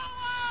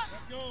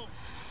 Let's go.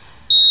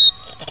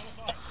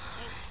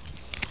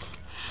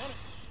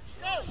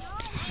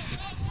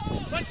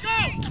 Let's go.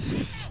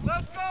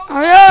 Let's go.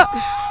 Hurry up.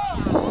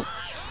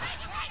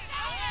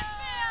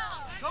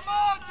 Come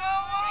on,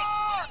 TOA!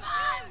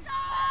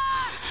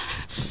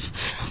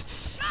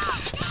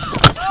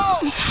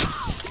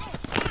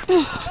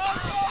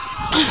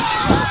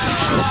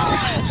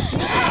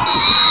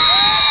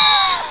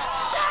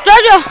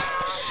 Jojo.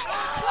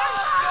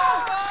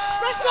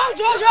 Let's go,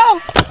 Jojo!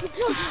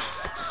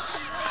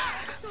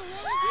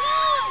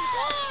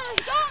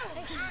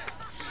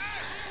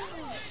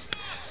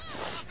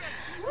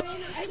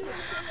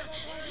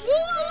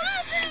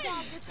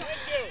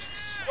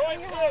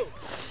 Going through.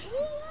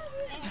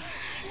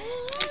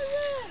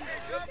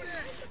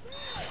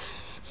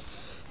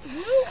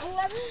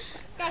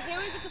 Guys, here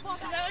we get the ball. Is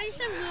that what you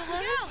said, blue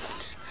 11?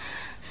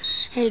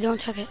 Hey, don't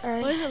chuck it. All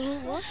right. What is it, blue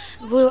what?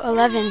 Blue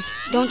 11.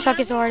 Don't chuck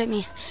it so hard at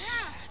me.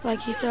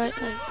 Like you thought,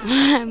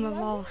 like my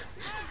balls.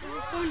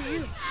 It's going to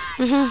you.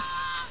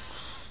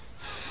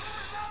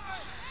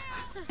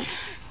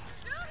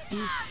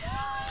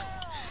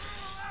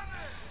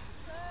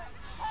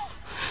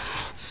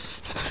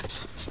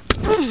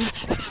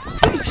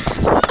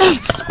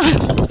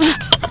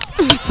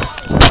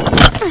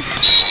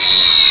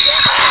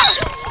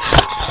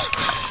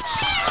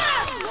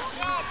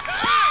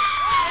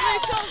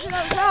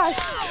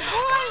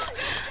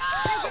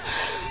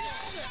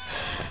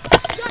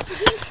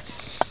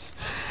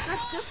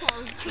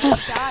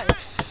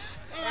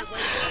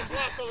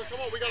 Come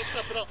on, we gotta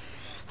step it up.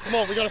 Come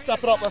on, we gotta step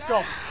it up. Let's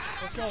go.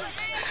 Let's go.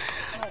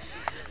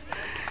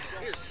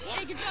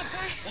 Hey, good job,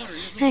 Ty.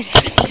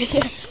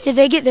 Did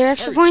they get their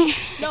extra point?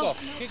 Kick off.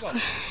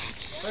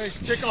 Hey,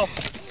 kick off.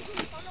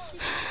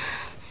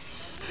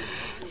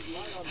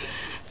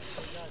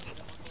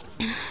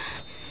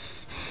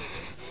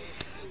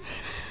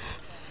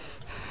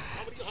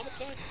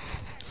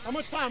 How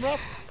much time, Ruff?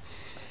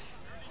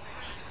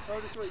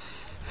 33.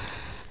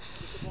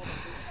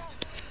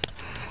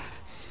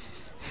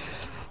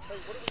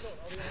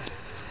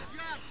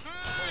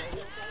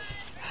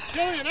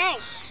 Jillian,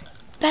 out!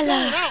 Bella.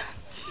 Jillian, out!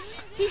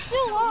 He's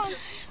still on.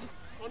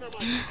 Oh, never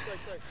mind.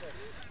 Stay.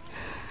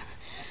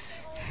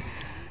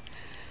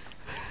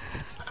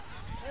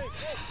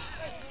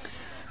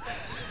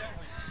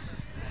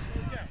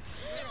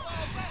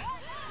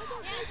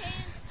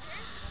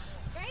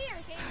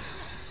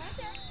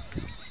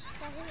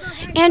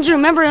 Andrew,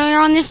 remember you're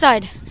on this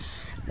side.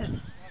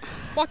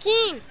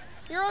 Joaquin,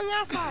 you're on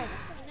that side.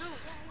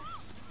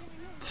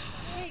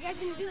 Hey, you guys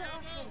didn't do that.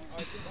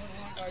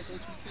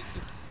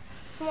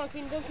 Come on,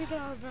 King, don't kick it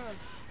out of bounds.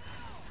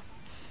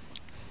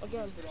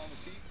 Again.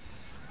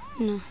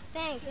 No.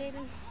 Thanks,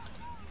 Aiden.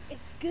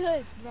 It's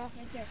good, bro.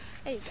 Right there.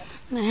 There you go.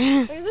 Oh!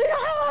 We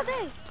don't have all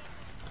day.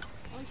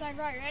 One side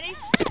right, ready?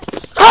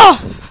 Let's go.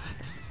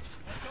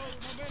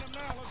 Momentum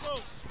now. Let's go.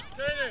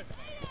 Jaden.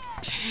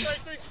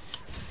 Tracy.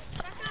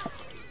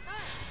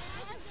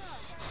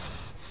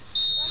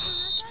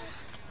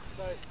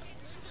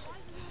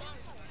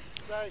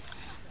 Stay.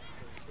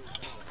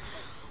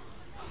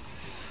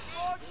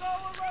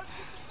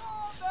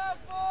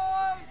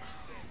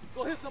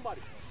 Go hit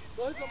somebody.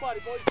 Go hit somebody,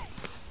 boys.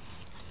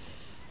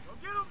 Go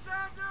get him,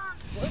 Xander!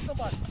 Go hit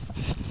somebody.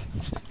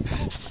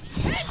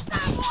 Hit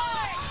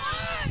someone!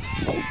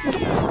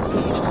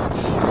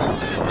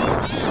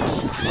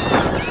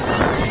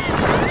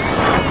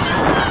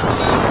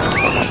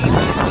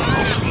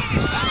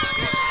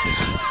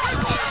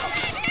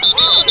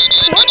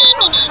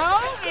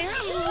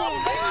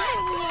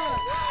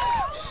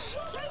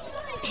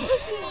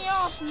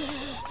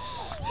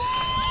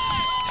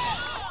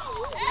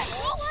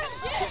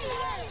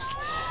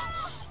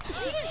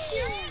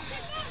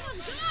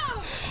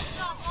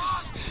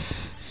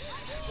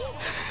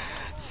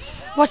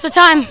 What's the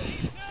time?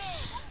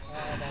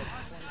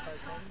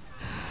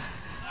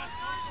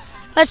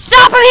 Let's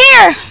stop him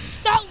here!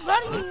 Stop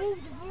running and move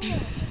the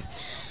ball.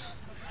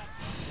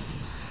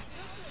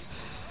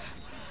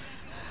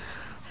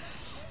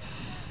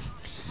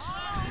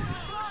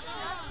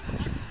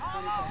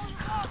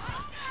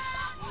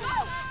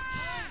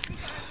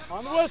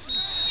 On the whistle.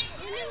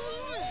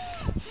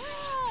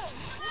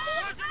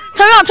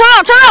 Turn out!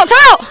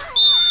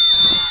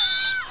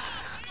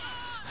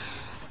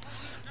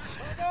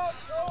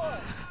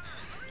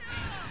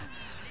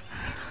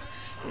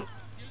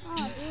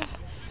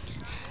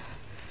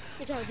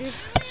 Good job, dude.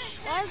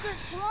 Why is it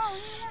slow?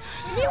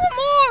 We need one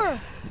more!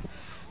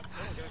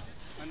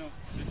 I know.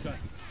 Good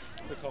time.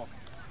 Good call.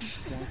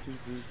 1, 2,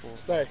 3, 4,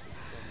 Stay. 5, 6, 7,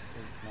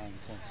 8, 9,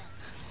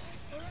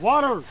 10.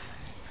 Water.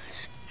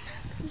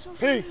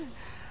 P.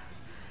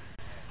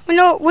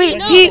 No, wait,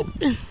 No.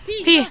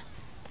 P.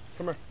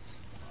 Come here.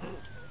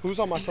 Who's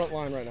on my front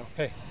line right now?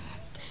 Hey.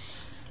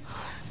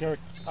 Garrett,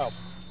 out.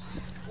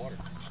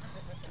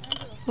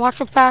 Watch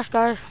the pass,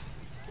 guys.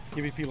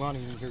 Give me P.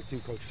 Lonnie in here too,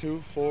 coach. 2,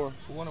 4,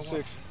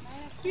 6.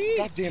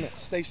 God damn it.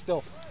 Stay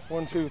still.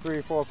 1, 2,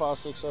 3, 4, 5,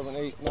 6, 7,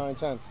 8, 9,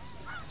 10.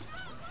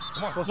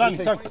 Come on. Lonnie,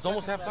 time. It's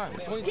almost half time.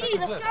 20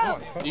 seconds left.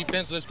 Come on.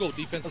 Defense, let's go.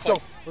 Defense, fight.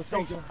 Let's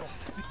go.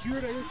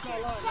 Secure the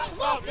inside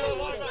line.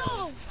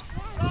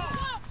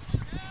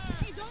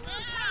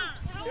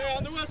 Okay,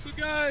 on the whistle,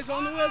 guys,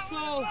 on the whistle.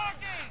 All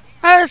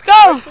right, let's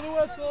go. To the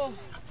whistle.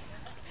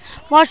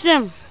 Watch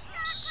them.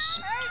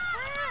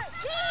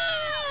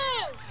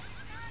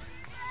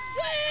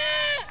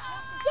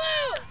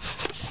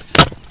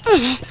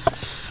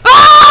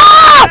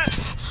 Ah!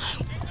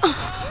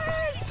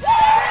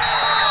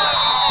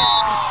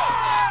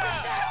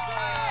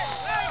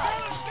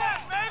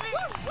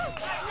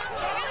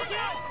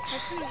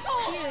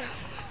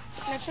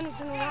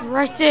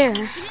 Right there.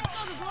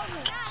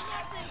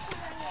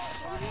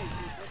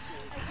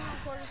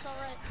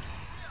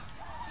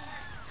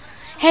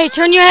 Hey,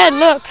 turn your head.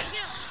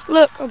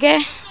 Look,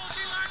 okay?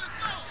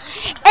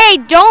 Hey,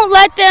 don't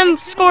let them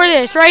score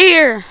this right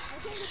here.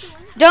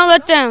 Don't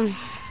let them.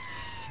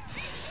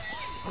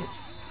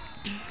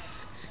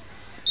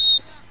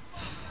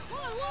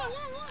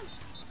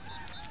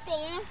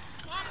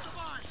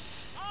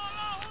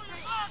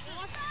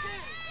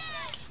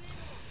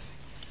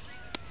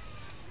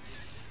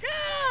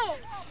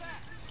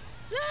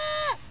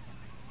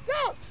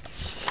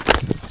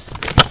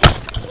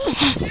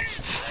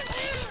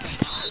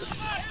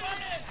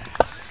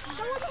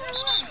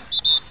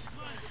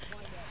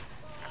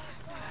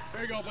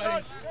 There you go,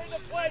 buddy.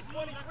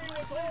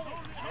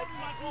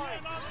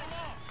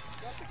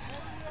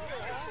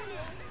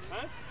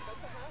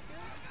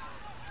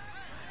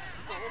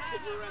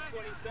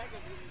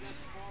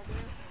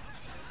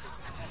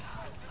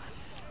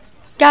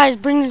 Guys,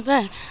 bring it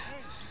back.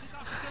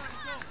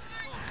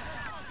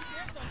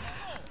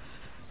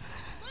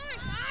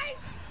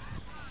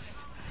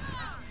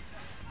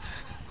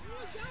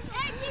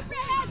 Hey, keep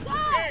your heads up!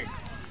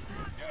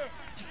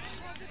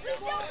 Please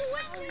don't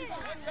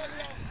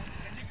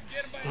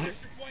get him by an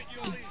extra point,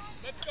 you'll lead.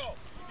 Let's go.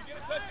 If you get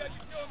a touchdown,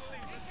 you're still in the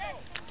lead. Let's go.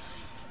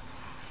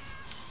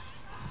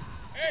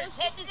 Hey,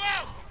 pump him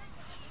out.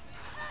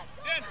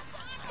 Jen,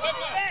 pump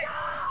him out.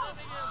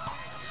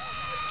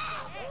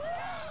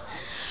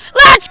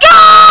 Let's go!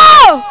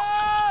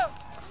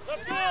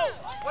 Let's go.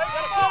 Wait,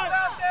 get a fight.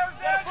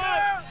 Get a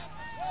fight.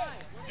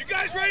 You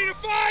guys ready to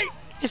fight?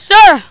 Yes,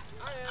 sir.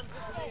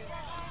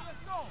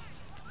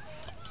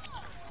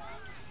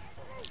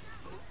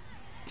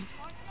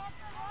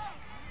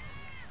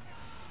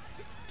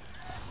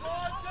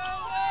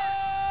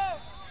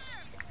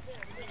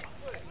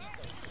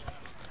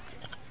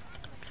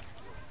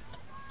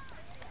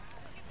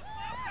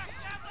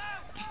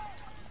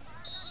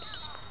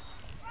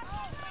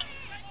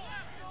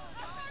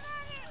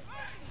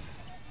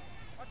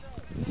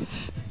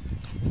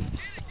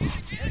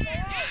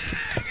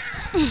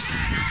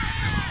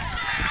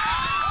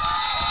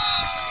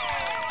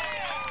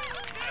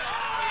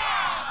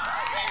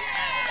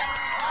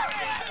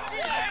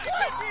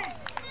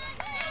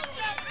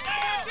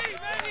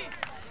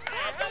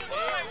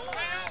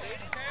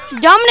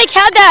 Dominic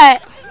had that.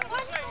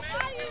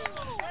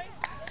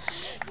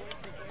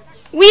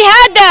 We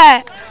had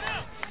that.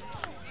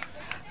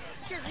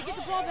 Here, we get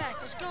the ball back.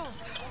 Let's go.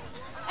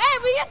 Hey,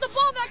 we get the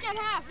ball back at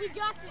half. We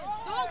got this.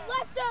 Don't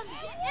let them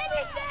get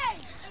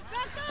anything.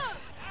 Back up.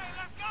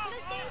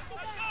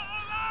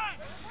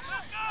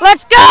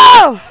 Let's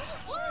go.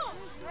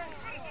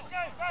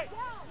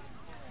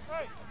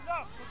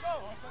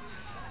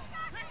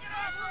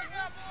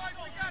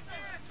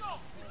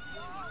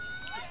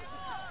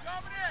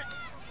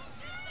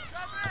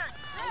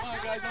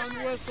 Guys, on the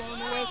whistle, on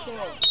the whistle.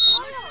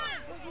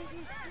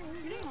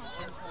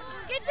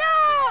 Get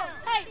down!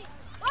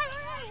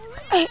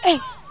 Hey, hey.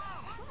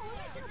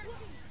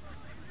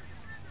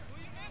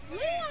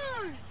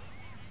 Leon!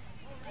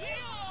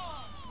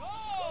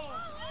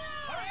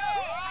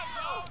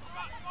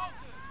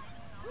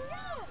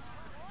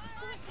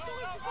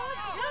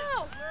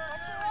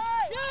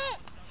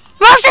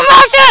 Motion,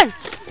 motion!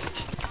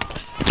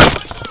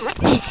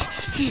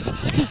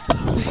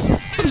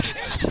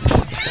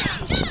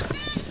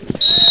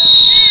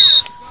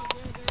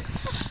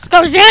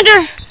 Let's go,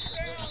 Xander.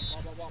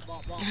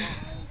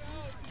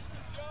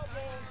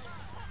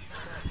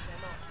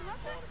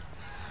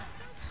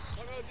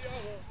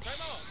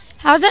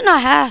 How's that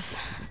not half?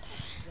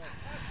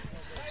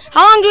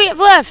 How long do we have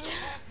left?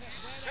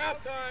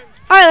 Halftime.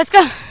 All right, let's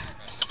go.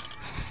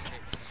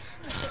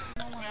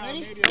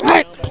 All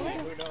right.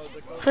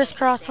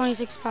 Crisscross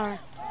 26 power.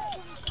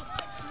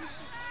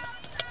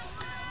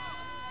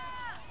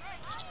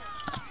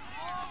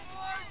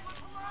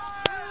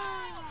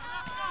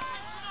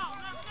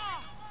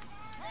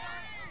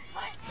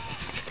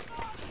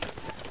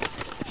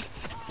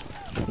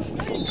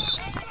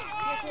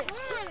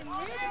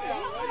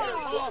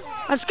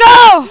 Let's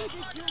go!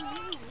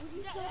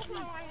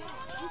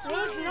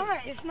 No, it's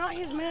not. It's not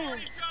his man.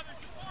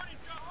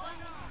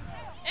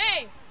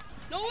 Hey,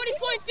 nobody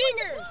point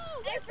fingers.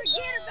 Hey,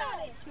 forget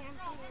about it.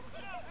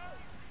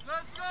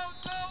 Let's go,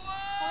 Toa!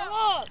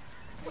 Hold up.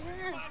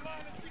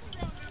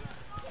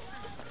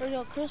 Here we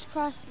go,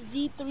 crisscross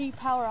Z3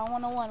 power on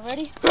 101.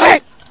 Ready?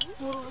 Right.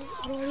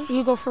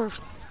 You go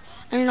first.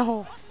 I'm in a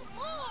hole.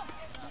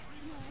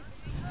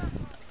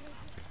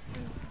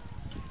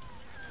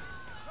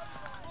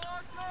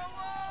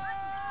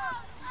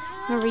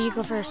 Remember, you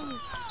go first.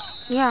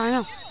 Yeah, I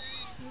know.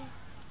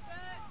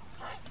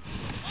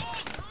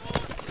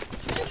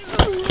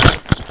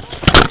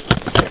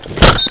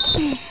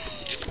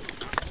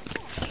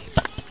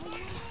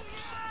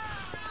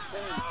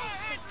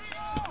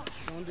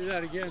 Don't do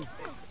that again.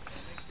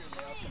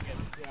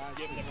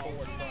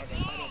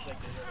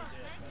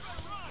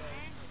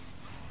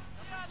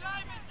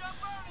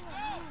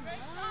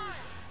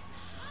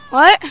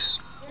 What?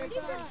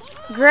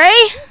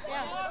 Gray?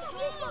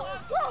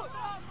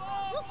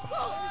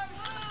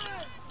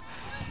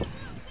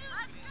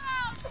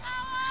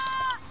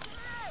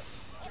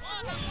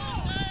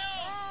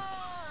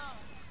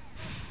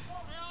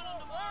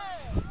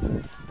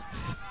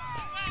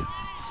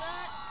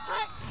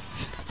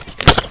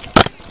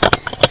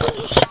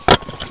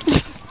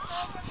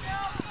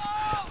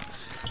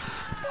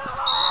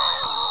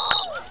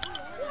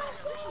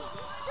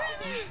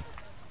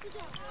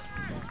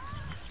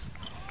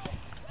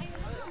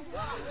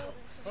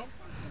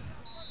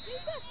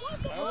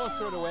 I almost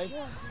threw it away. Right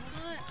here!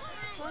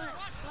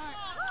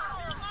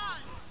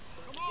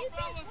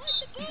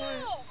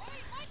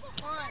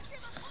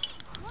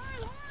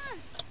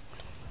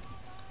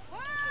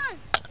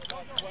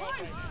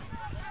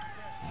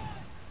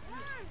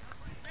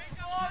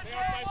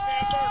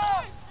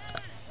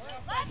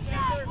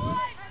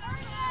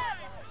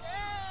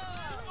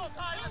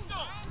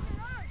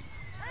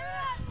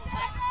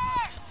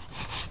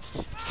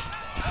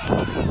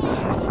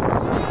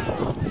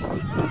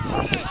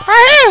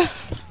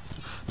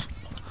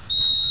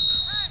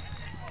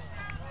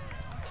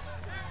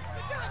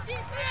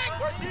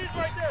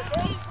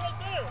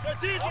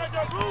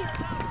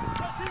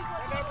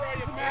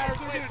 Doesn't matter,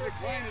 they're going to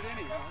decline it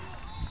anyhow.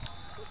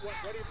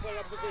 What do you play?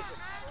 What position?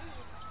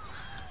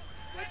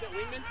 What's that,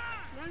 wingman?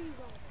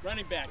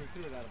 Running back. He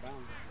threw it out of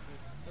bounds.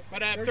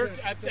 But I have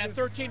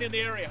 13 in the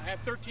area. I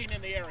have 13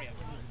 in the area.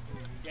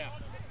 Yeah.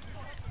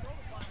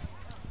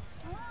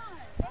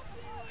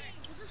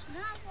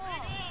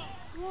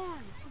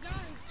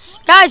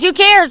 Guys, who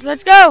cares?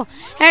 Let's go.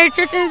 Harry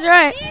Tristan's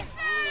right.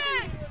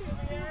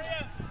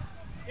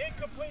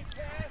 Incomplete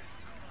pass.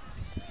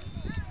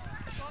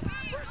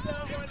 First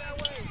down going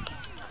that way.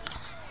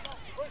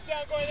 First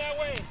down going that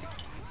way.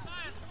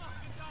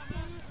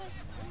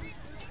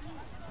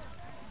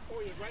 Oh,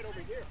 he's right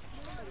over here.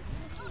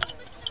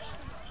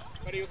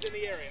 But he was in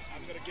the area.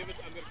 I'm gonna give him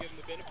the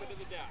benefit of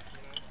the doubt.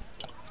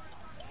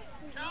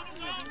 You know?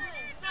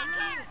 So,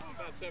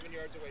 about 7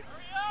 yards away from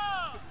me.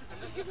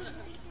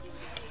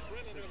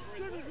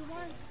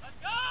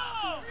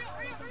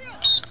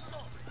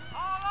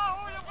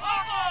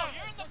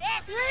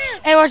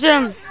 Hey, watch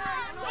him.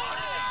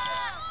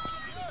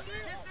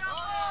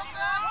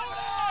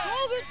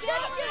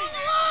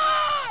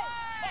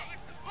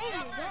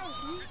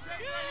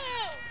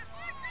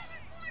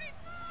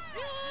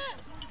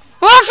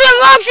 Watch him,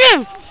 watch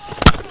him.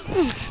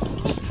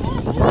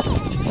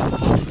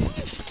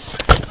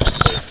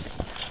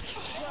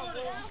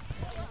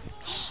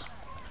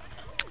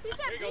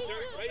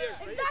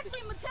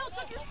 Exactly, Mattel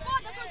took your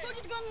spot. That's why I told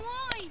you to go in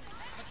line.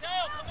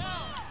 Mateo, come on.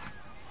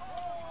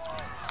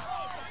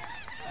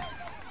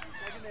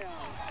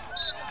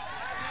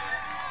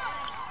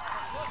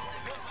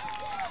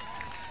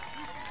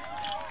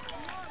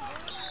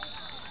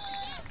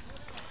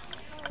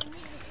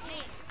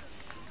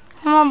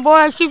 Come on,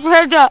 boys, keep your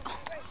heads up.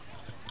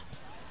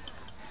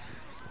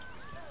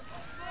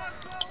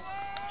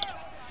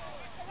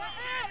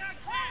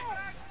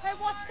 Hey,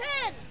 what's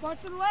 10? Go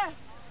to the left.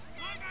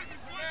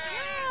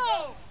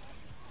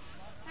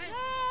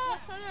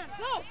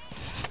 Go.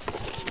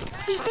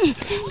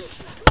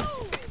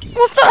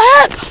 What the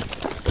heck?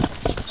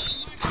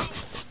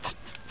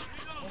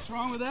 What's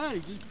wrong with that? He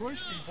just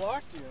pushed and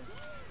blocked you.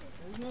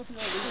 There's nothing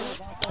illegal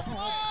about that.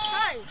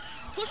 Hey,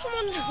 push him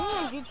on the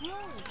ground. Get him.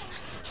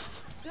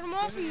 Get him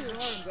off of you.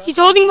 He's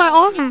holding my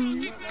arm.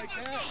 He went like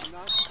that. And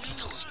knocked you.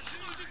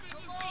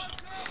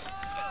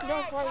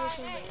 Don't play with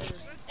him.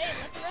 Hey,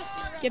 let the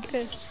rest Get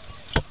pissed.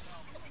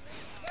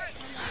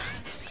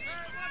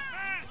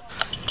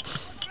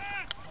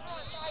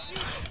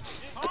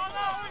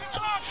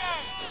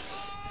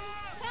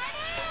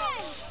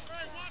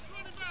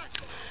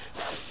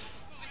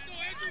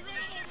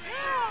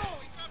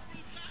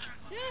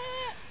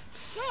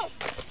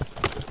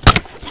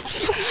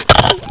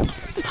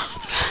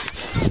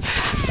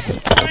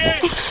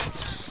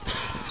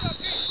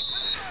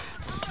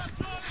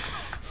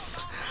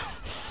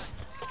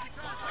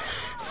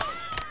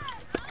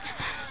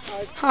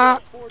 Huh?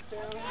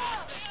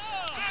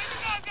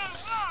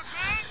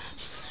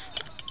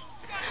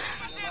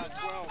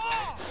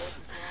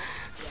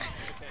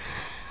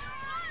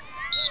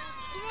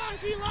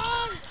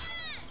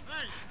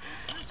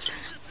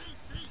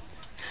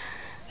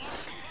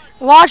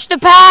 Watch the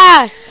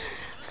pass.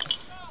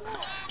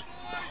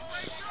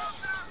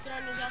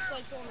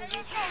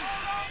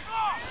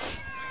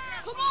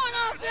 Come on,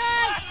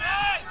 offense.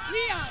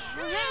 Leon,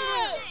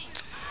 remember.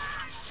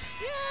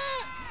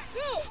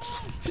 Go.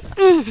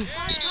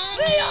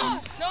 Leon.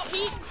 No,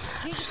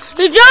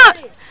 He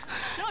jumped.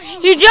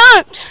 He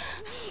jumped.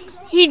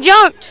 He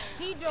jumped.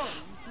 he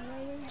don't.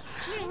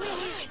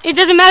 It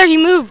doesn't matter. He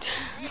moved.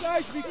 You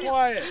guys be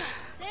quiet.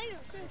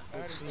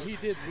 He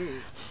did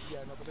move. Yeah,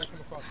 no, but they come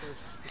across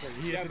first. Okay,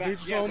 he hit the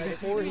neutral zone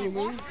before he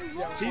moved.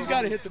 He's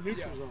got to hit the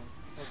neutral zone.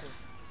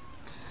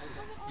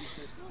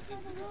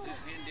 His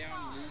hand down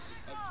and moved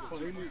up to Well,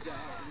 he moved out.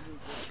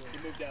 He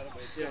moved out of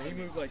it. Yeah, he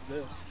moved like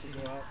this to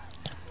go out.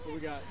 What we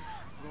got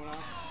going on?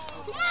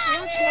 Come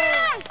on,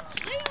 Leon.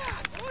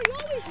 Leon. Oh, you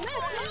always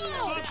mess up.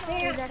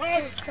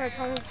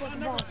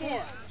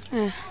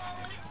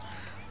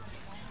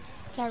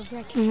 Sorry,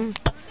 breaking.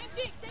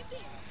 Safety,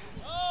 safety.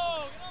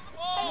 Oh,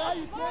 get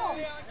on the ball.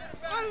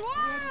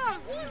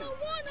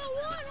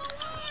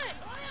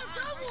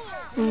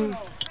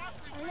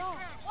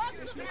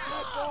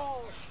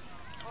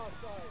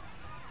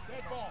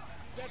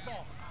 Dead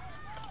ball.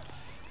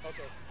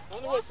 Okay.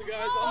 On the whistle,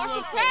 guys. On the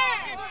whistle.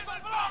 Hey,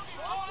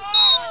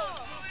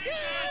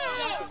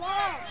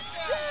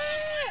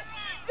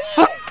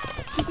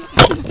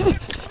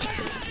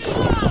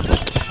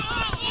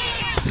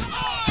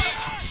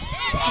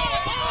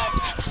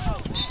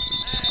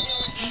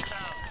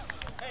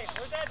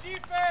 where's that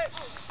defense?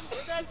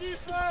 Where's that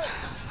defense?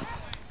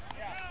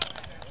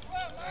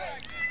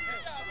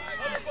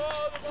 Other ball, other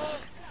ball.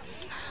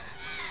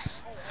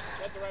 Is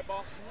that the right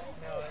ball?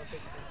 No, I don't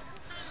think so.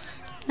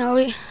 No,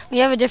 we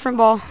have a different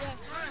ball.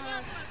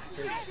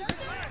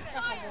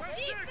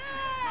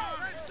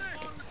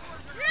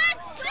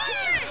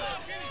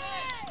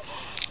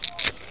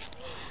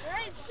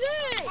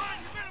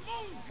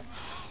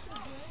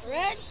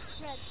 Red?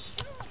 Red.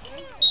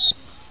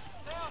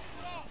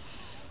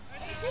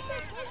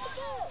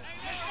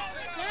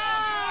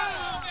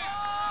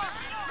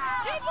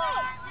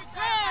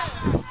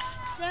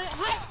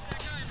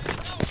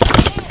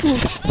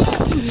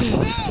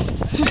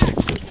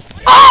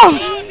 Oh!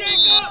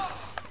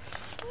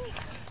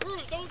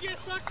 Bruce, don't get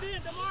sucked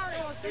in, Damari.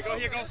 Here you go,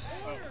 here you go.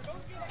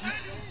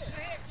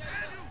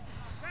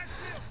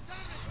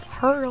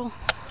 Hurdle.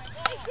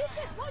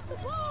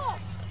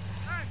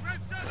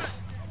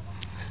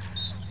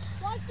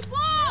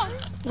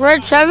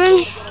 Red 7.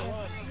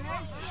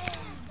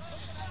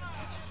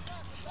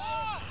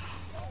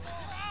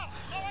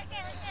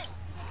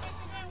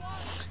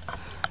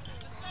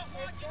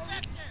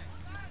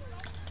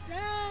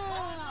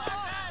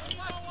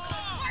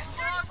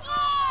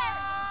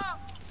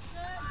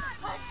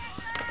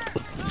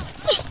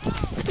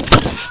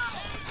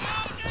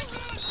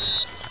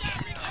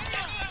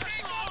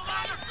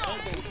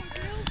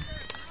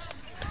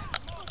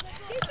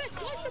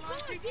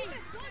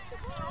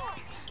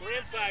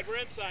 We're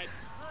inside.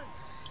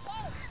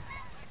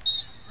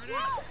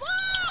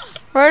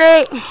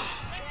 Ready?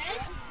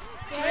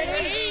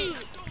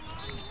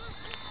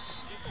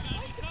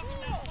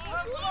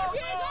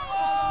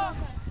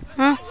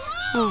 Huh?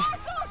 Oh.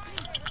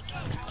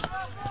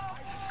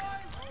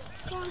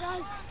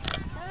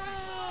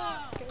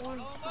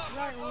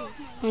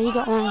 Yeah, you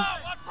got one.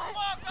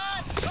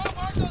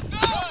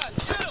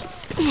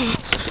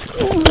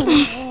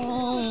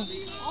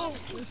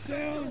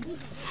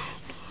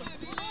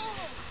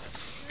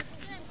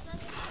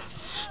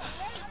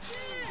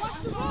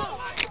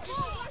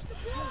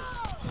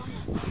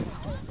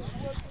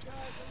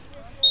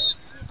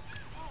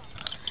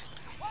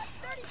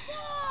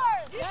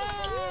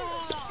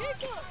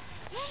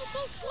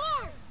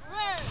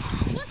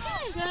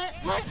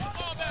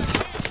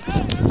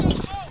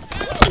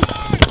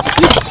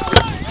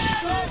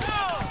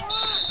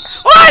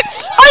 What?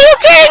 Are you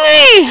kidding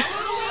me?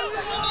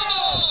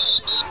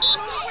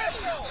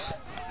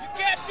 You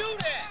can't do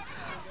that.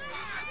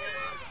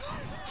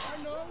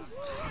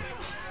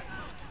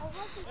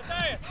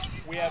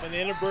 We have an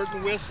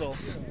inadvertent whistle.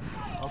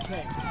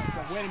 Okay, so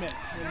wait a minute.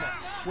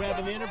 We have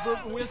an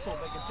inadvertent whistle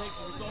that can take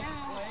the result of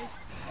the play,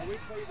 and we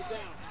play the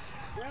down.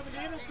 We have an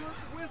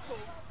inadvertent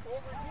whistle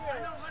over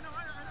here.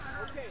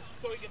 Okay,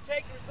 so he can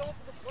take the result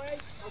of the play,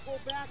 or go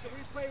back and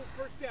replay with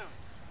first down.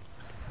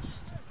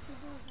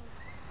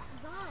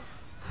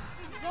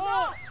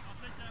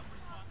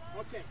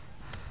 Okay.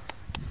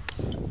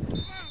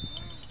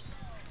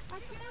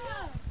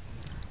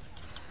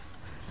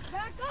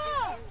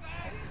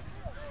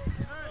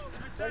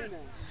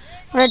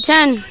 Red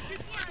 10.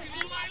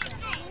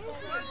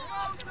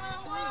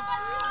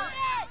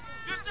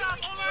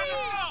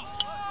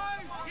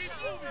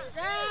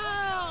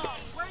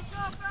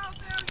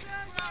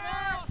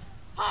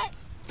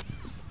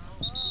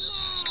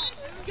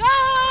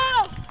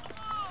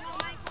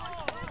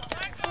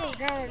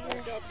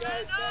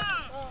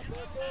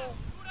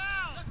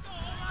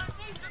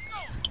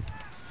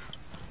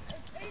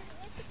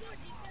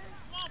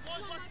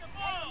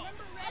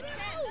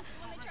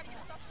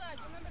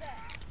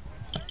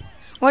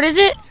 What is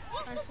it?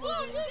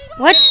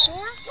 What?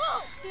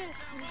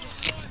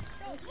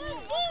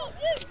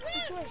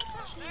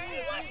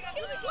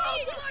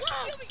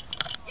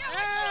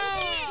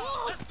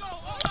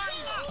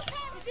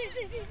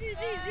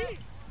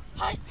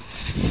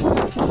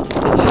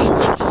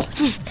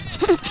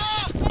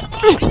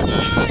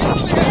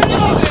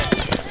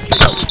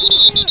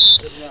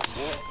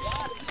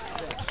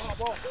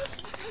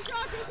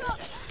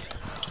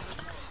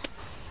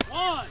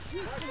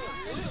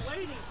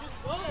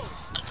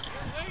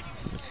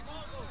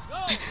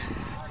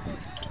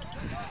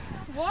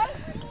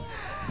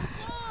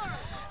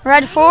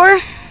 Red 4?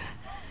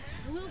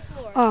 Blue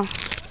 4. Oh.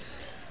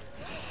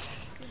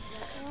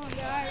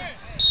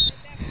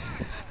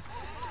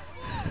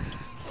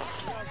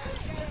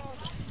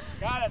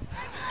 Got it.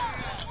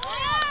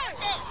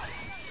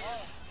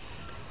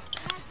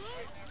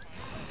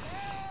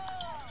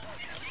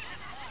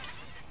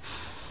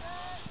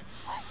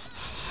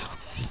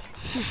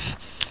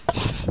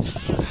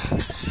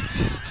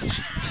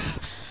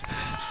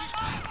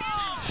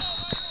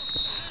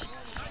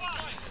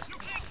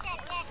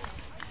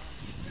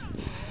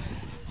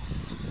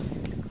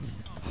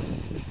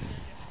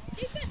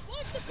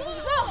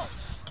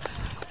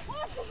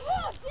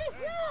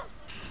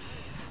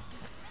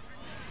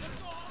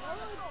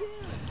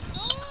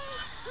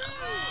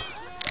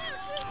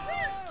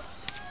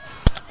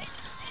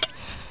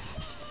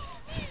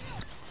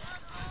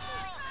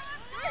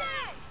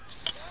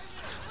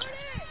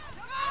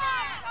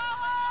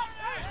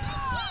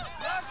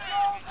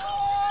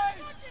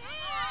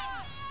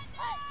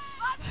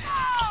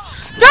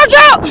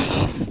 Jojo!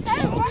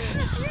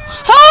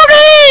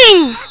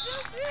 Holding!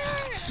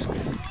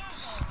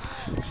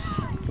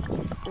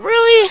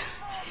 Really?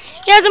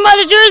 He has him by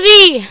the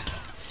jersey.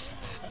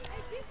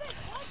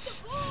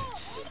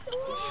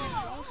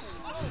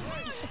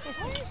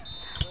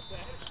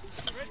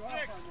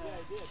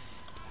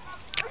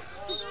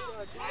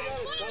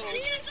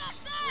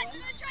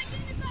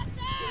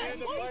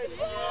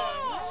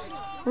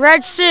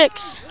 Red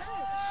 6.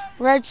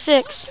 Red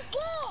 6.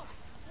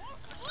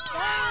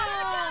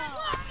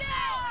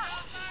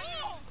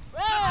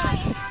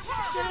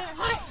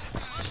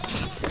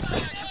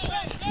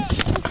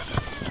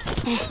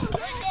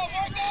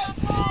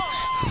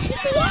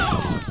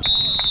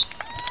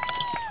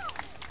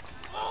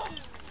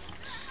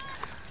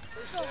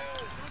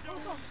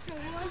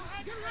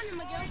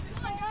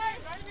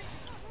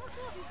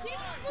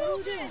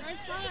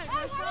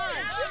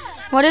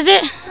 What is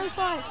it?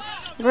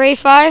 Grade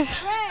 5.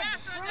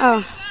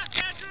 Oh.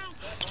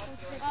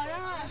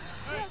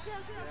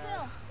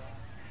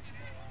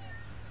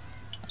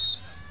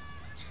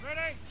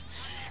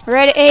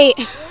 Red 8.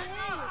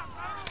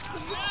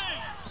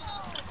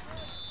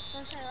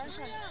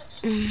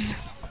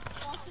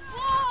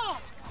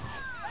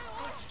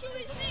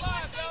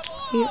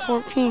 You get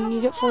 14.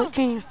 You get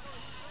 14.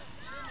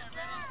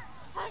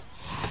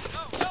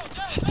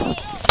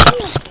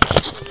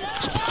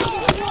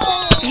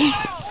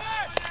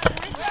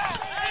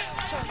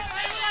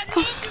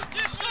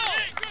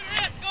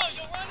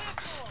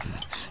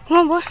 Come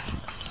on, boy.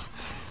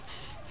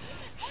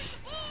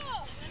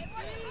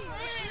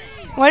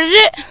 What is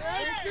it?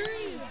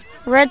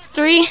 Red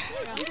 3.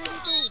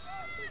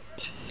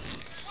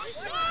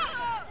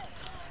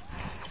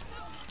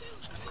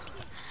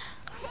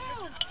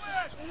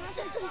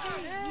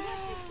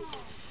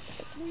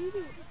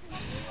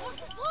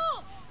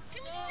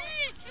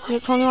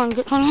 Get 21.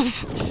 Get 21.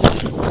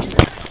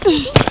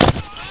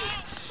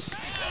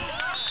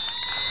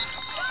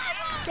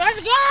 Let's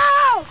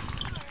go!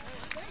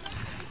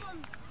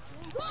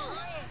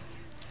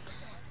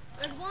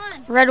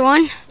 Red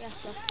 1.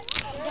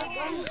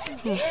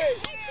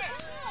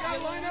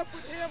 Line up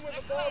with him with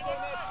the balls on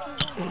that side.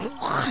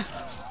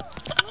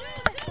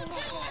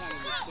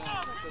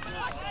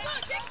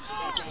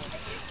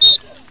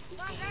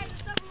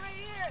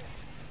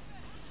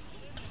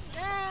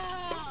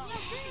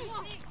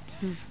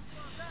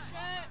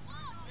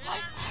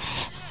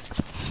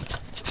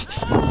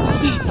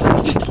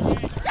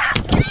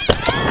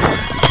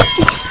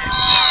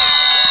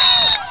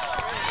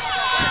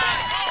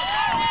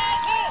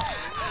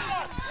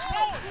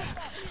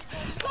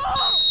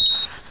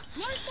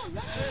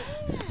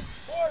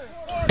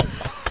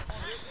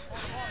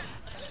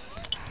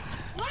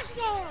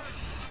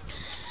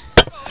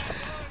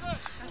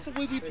 That's the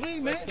way we play,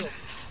 man.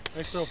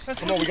 Nice throw.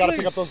 Come on, we got to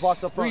pick up those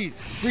blocks up front.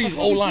 Breathe.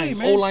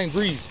 O-line. O-line,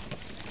 breathe.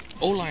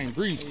 O-line,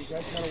 breathe.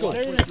 Let's go.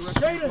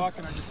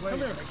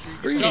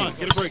 Breathe. John,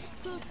 get a break.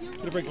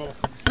 Get a break, ball.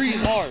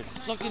 Breathe hard.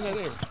 Suck in that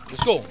air.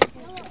 Let's go.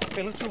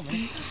 Okay, let's go,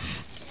 man.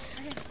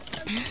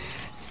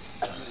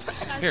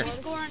 Here.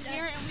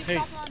 Hey,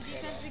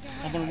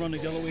 I'm going to run the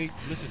yellow 8.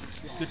 Listen,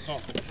 good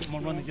call. I'm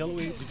going to run the yellow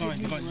 8. Divine,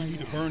 you need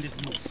to burn this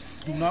move.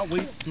 Do not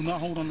wait. Do not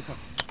hold on the puck.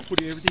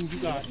 Put everything you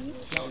got.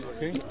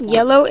 Okay?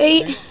 Yellow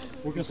 8. Okay?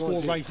 We're going to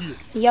score right here.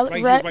 Yellow,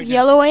 Right red, here, right now.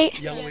 yellow 8.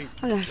 Yellow 8.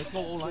 Okay.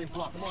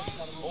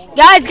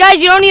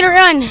 Guys, you don't need to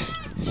run.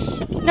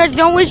 Guys,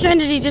 don't waste your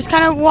energy. Just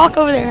kind of walk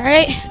over there, all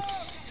right?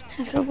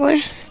 Let's go,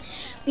 boy.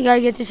 We got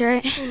to get this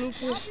right.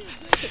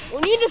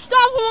 We need to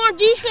stop him on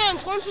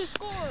defense once we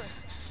score.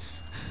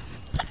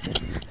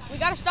 We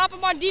got to stop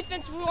him on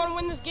defense if we want to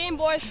win this game,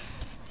 boys.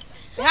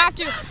 We have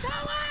to. Let's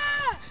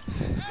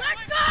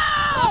go!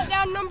 Lock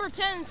down number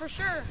 10 for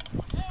sure.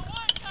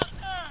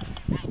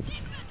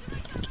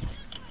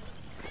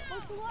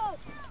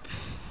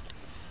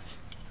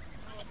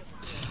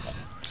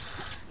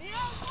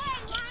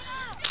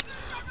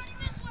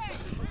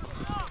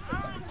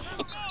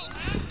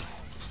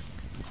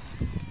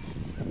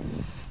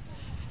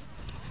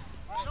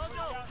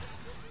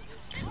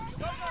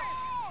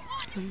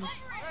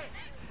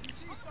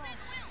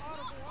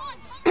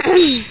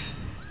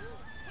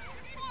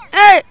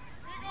 Hey,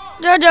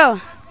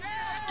 Jojo.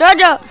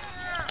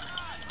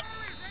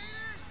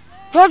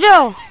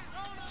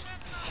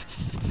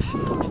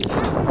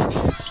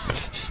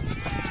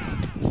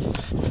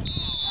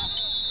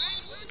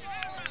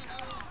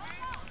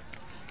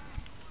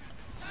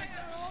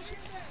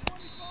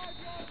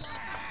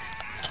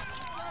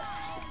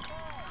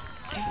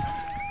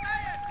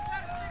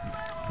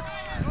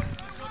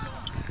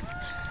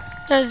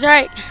 That's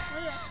right.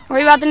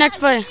 Worry about the next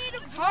play.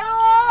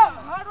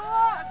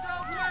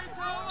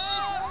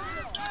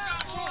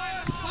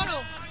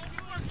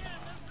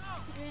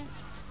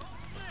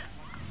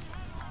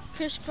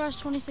 Crisscross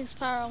 26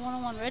 power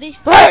 101. Ready?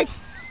 Hey!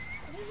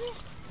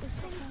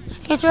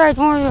 It's alright,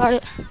 don't worry about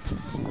it.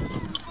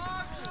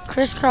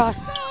 Crisscross.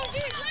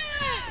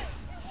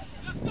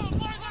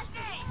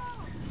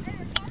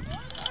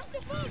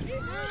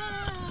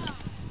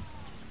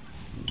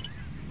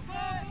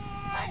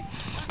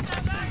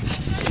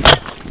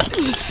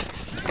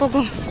 Go,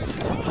 go.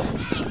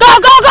 Go,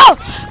 go, go!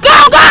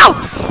 Go, go!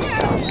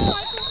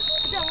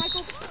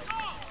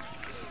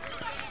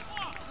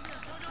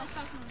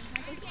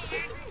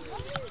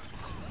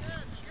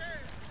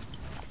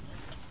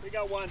 We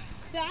got one.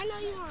 Yeah, I know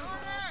you are.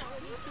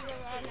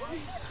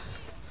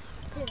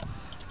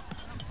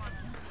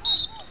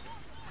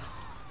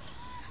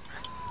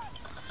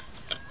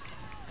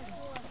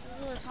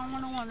 It's on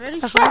 101. Ready?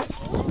 That's right.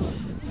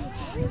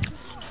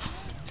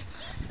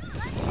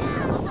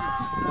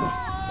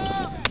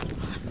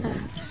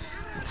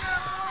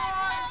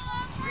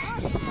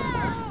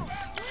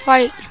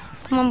 Fight.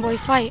 Come on, boy,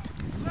 fight.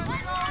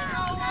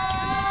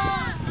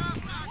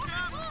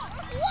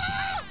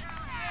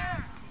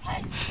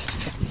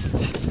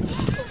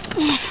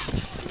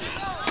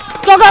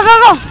 Go, go, go,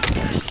 go!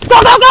 Go,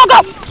 go, go, go!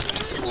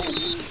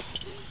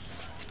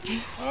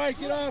 All right,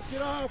 get off,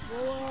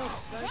 roll off.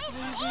 Nice and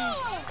easy.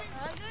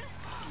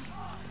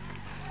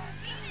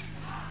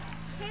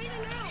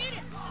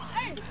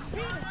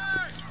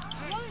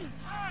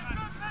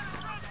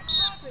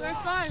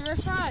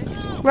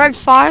 Red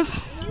 5.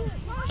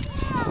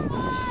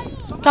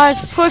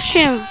 Guys, push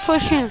him,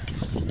 push him.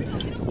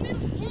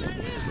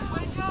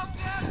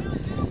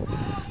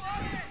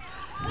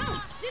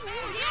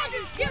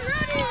 Get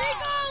ready,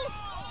 Rico!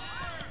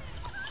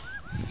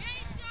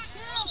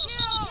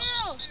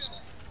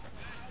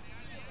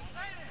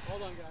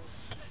 Hold on, guys.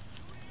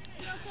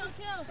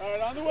 Kill. All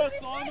right, on the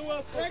whistle, guys. On the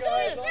whistle.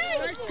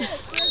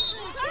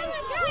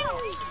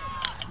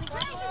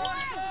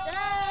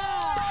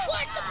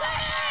 Push the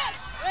pass!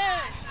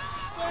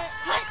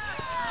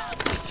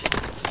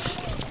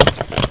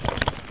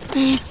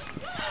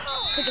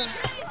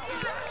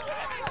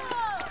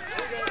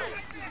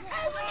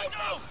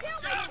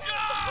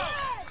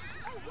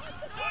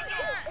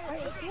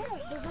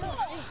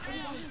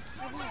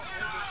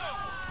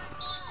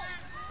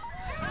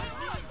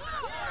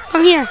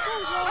 Come here.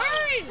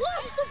 Hurry!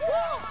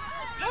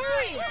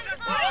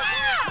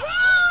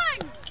 Run!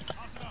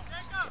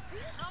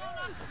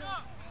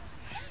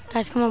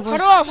 Guys, come on,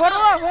 boys. Hold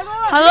on.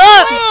 Hello!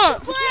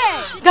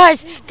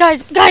 Guys,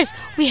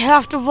 we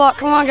have to block.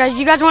 Come on, guys.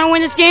 You guys want to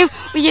win this game?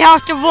 We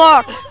have to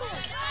block.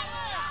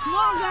 Come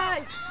on,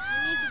 guys.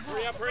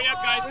 Hurry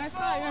up, guys.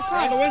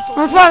 On the whistle.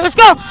 Red 5, let's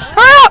go.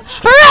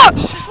 Hurry up!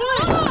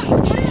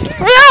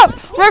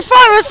 Red 5.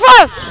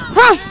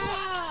 Huh.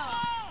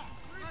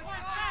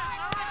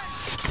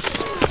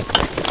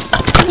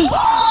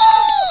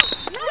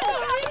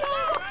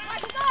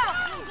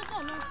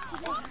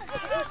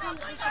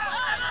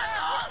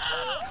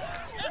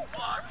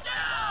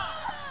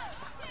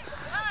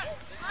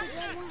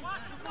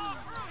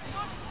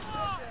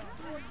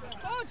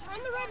 Coach, run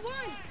the red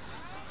one.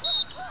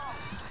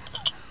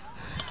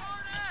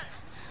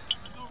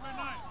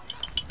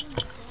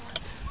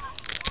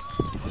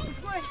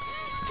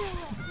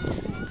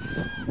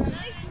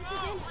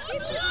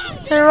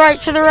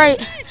 To the right.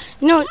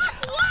 No,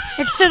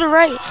 it's to the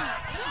right.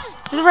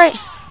 To the right.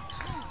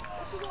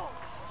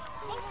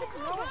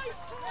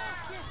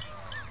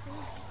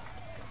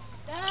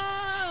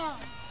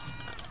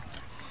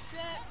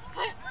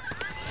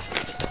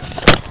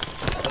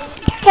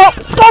 Go,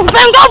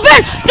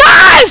 Ben!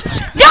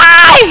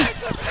 Dive!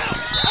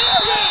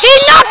 He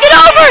knocked it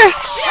over!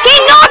 He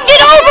knocked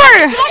it over!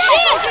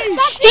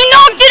 He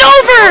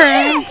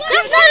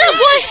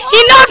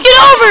knocked it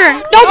over!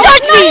 Don't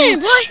touch me!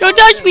 Don't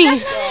touch me!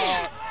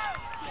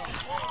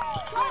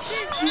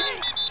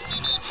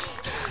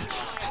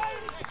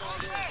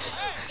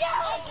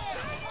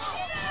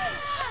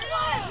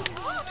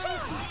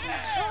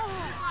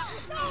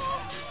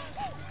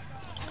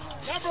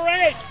 Number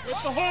 8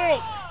 with the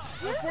hold.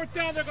 On fourth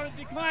down, they're going to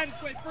decline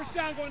its way. First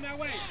down going that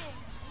way.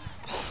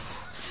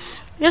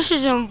 This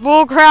is some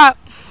bull crap.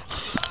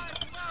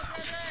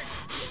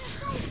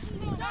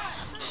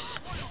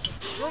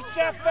 First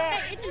step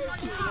back.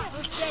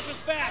 First step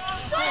is back.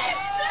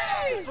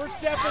 First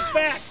step is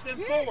back. Then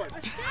forward.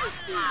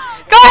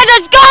 Guys,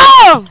 let's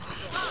go!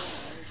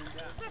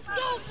 Let's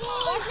go,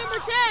 boys. That's number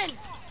 10.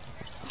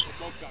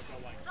 Both got go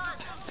like.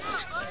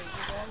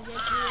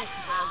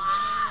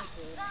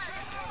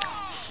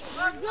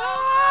 Let's go!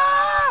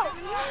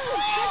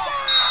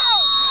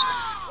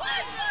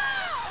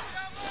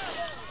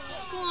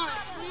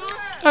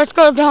 Let's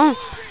go down.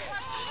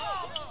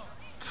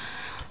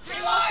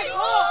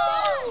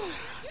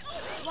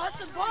 Watch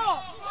the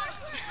ball.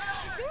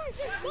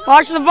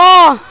 Watch the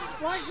ball.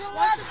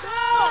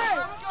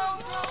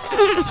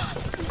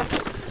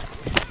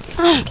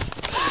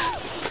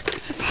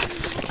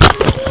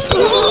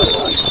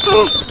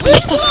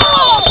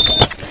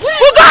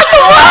 We got the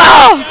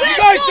ball! You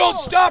guys don't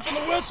stop in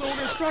the whistle. We're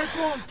going to start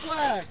throwing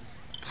flags.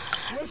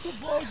 Whistle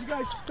blows, you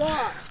guys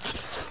stop.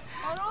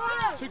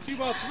 Took you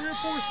about 3 or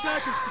 4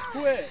 seconds to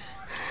quit.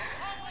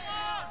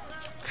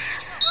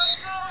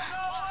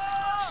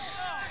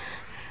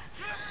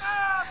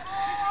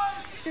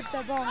 Get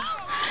the ball.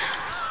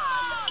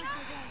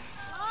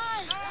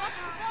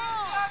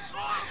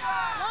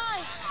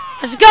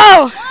 Let's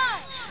go!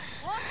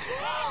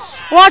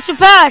 Watch the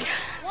pack.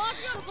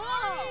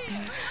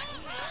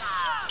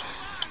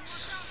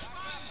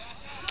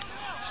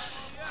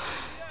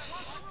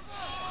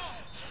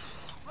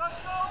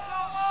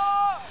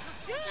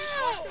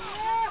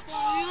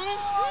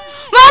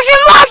 Motion!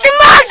 Watch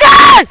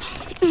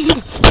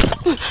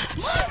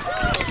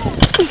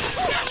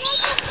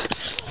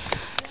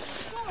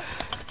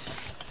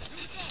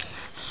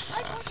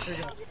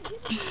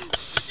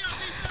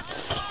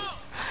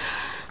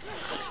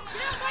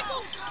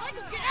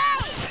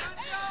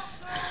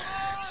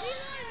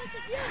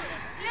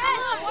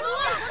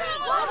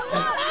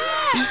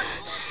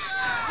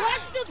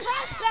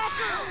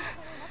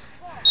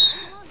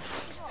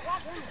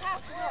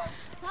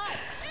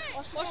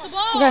the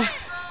ball. Okay.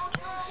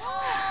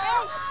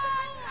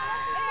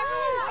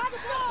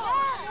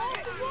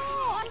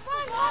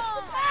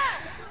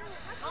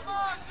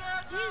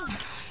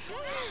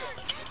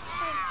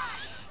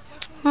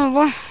 Oh,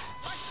 boy.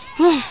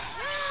 Oh.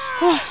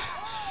 Oh.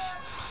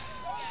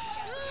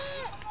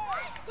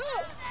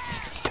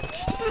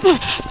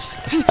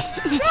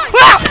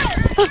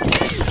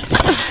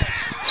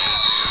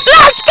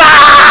 Let's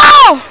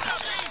go!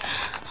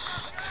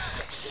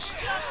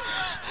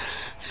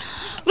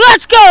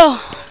 Let's go!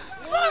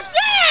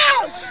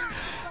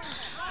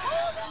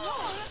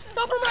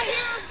 Stop him right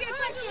here. Let's get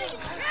attention.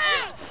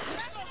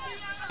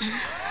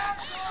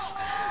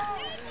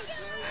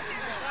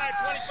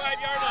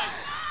 25-yard line.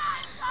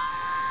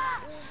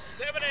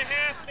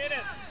 7.5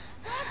 minutes.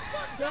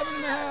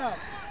 7.5.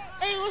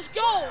 Hey, let's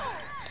go.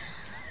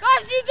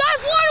 Guys, do you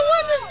guys want to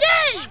win this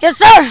game? Yes,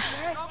 sir.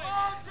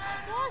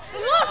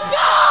 Let's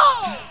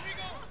go.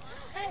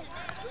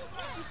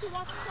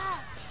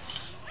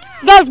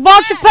 Guys,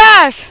 box the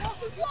pass.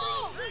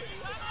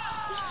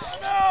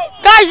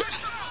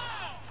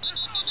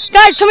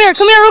 Guys, come here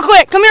real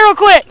quick. Come here real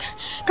quick.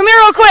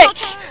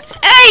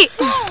 Hey!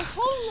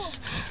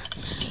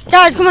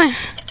 Guys, come on.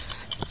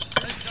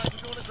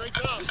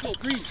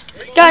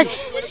 Guys,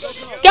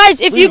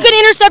 if you could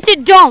intercept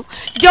it, don't.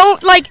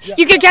 Like,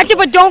 you can catch it,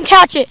 but don't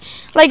catch it.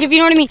 Like, if you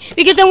know what I mean.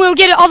 Because then we'll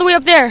get it all the way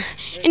up there.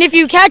 And if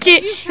you catch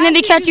it, and then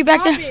they catch you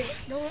back there. Hey,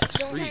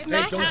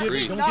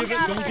 don't give it.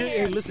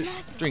 Hey, listen.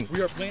 Drink.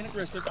 We are playing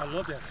aggressive. I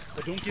love that.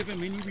 But don't give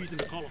him any reason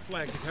to call a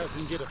flag because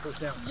we can get a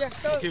first down.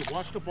 Okay,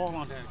 watch the ball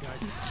on that,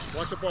 guys.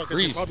 Watch the ball because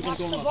they're probably going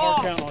to go on a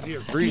hard count on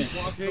here. Breathe.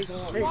 Okay?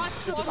 Hey,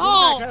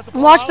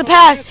 Watch the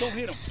pass. don't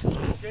hit him.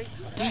 Okay?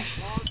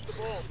 Watch the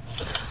ball.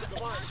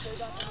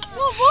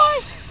 Go,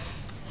 boys.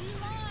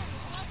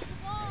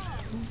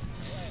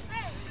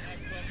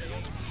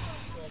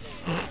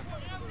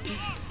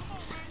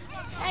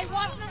 Hey,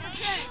 watch number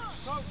 10.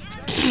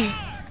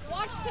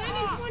 Watch 10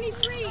 and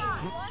 23.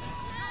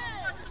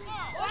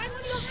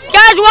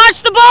 Guys,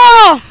 watch the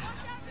ball.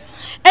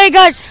 Hey,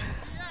 guys.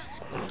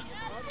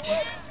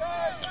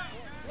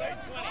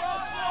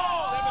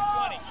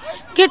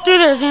 7:20. Get through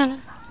there, Xander.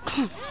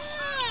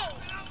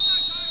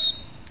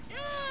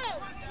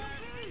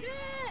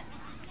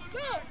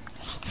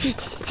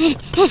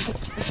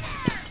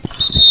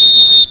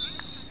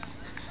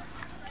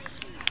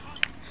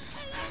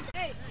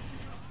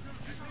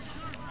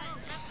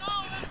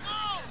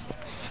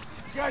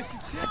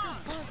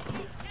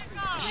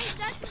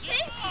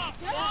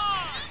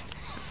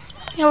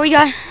 Yeah, we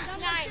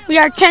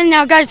got 10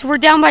 now, guys. We're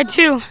down by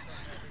 2. Come on,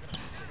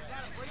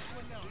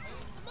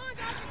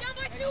 guys, we're down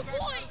by 2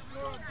 points.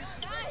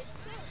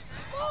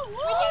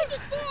 We need to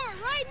score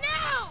right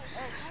now.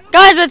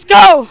 Guys, let's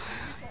go.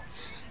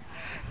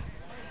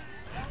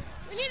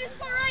 We need to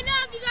score right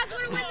now if you guys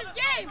want to win this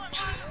game.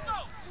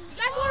 You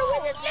guys want to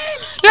win this game?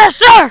 Yes,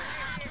 sir.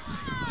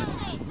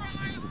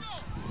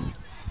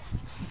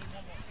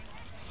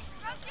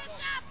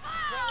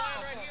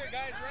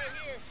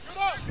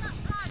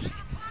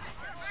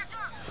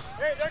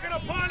 Hey, they're going to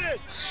punt it.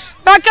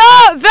 Back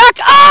up. Back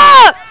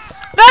up.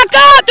 Back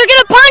up. They're going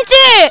to punt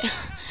it.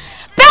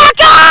 Back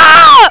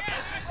up.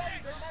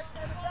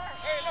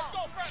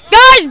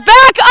 Guys,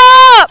 back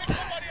up.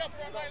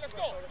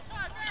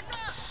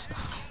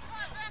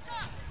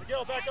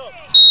 Miguel, back up.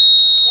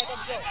 Back up,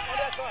 Miguel. On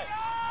that side.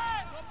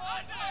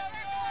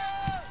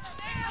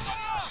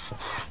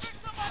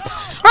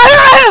 Right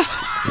here.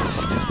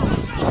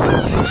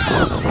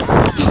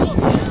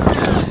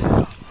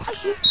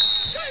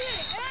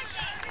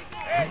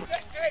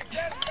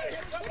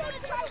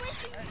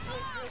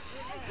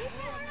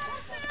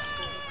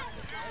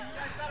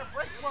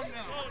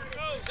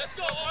 Let's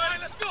go. All right,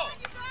 let's go.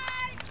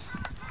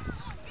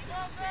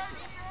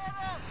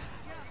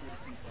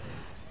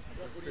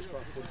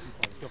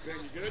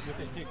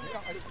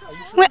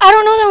 Wait, I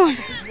don't know that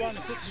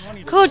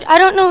one. Coach, I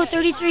don't know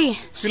 33.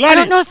 I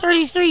don't know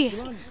 33.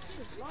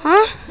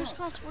 Huh? Just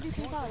cost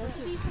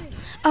 42,000.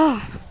 Oh.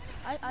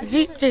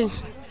 Z3. All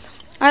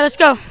right, let's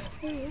go.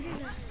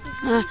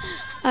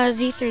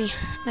 Z3.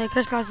 The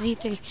crisscross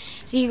Z3.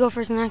 So you go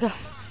first and then I go.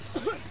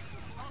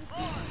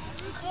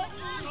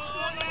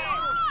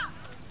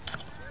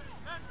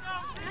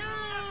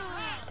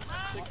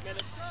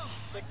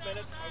 6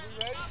 minutes. Are we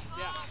ready?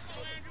 Yeah.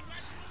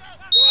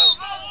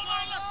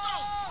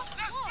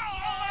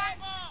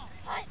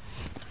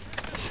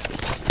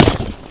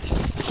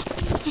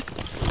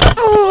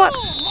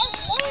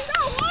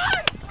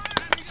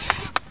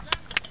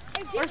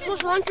 Are you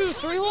supposed to run through the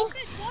 3 hole?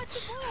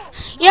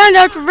 Yeah, and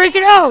I have to break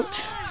it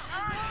out.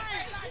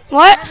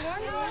 What?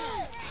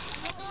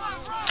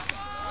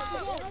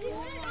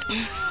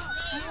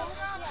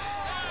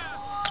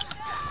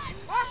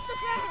 Watch the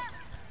pass.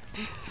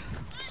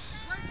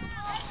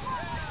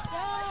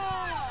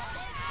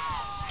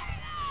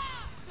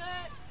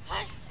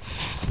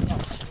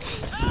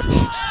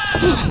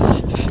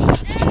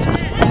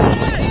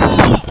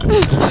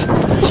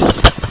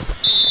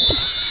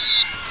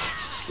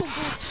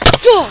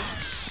 Go.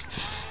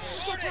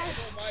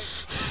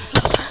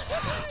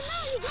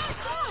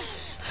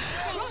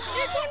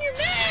 It's on your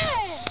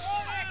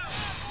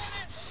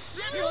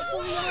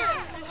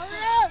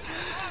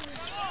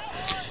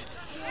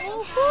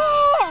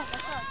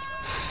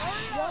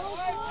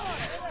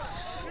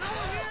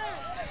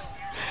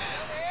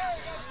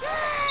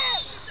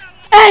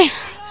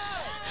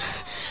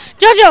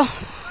Angel!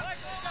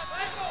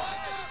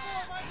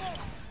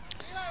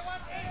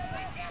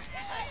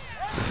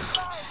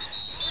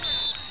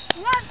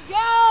 Let's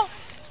go!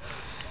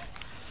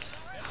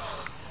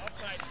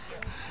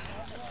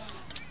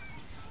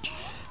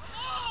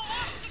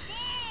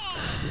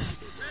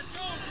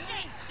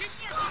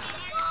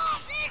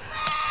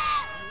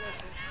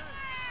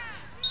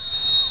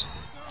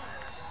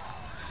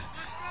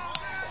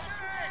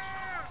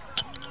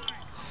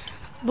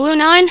 Blue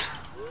 9.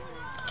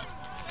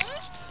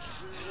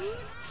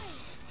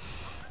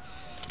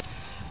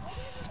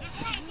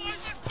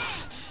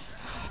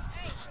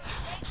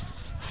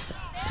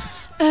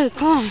 Hey,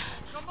 come on.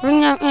 Bring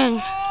that in.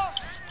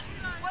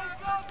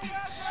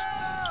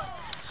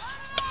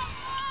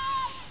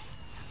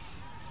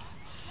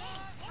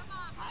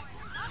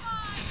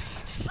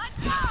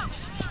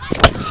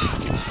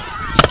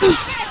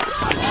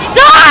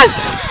 Dog!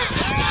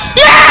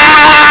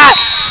 Yeah!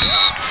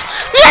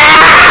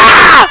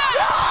 Yeah!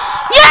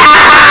 Yeah!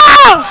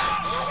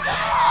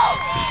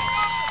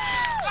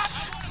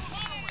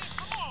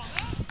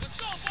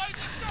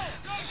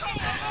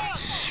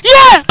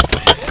 Yeah!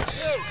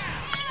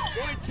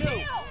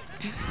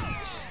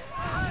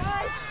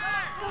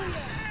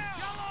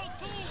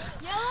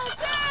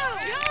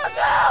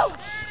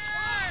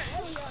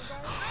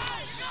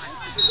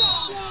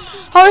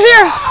 Over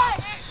here!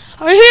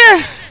 Over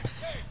here!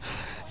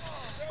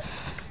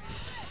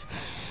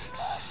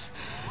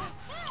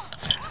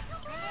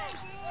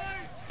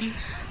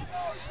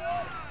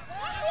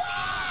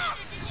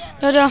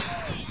 Go, Drew!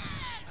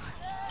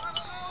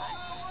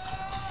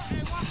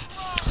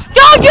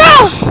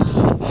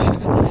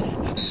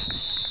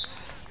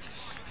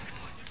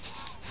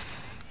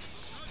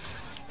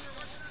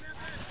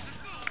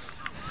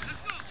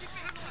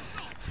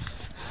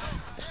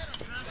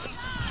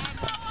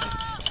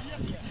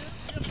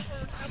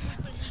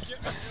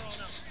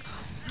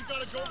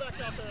 Go back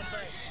out there and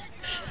bang.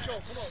 Let's go.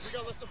 Come on. We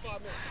got less than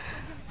 5 minutes.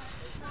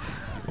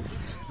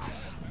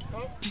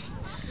 Huh?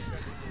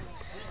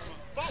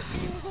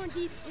 We're going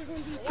deep. We're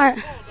going deep. All right.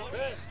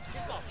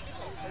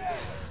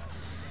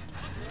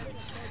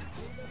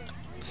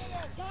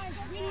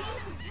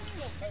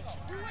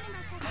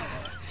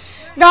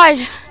 Guys,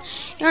 you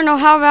don't know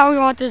how bad we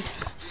want this.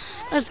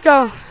 Let's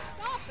go. You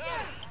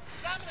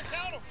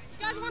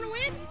guys want to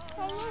win?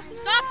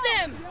 Stop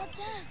them!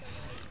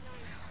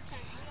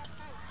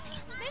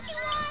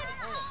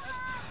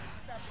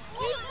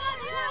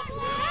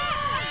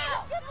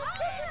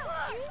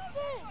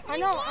 I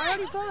know. I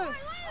already told him.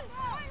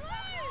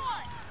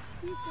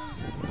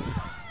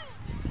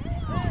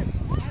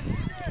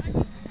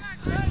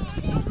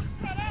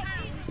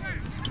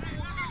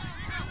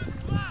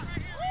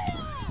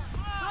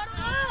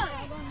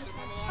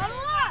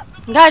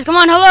 Guys, come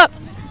on, hold up.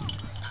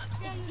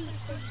 It's deep,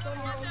 so just don't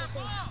know anything.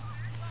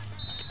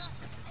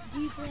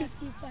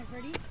 Deep, like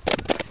ready?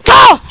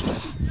 Go!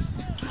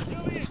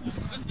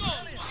 Let's go.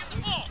 Let's get the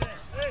ball.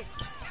 Hey,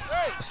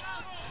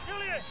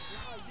 Julian!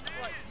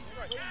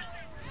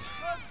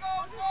 Let's go,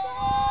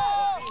 Joel!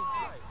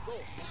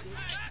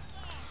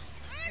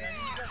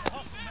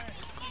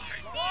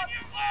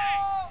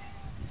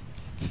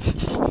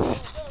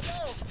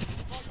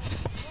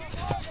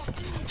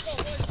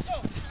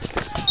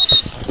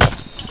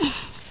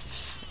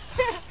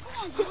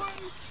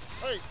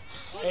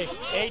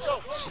 Hey,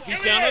 if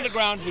he's down on the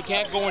ground, he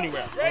can't go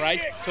anywhere, all right?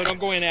 So don't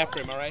go in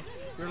after him, all right?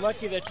 You're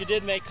lucky that you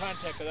did make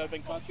contact, because that would have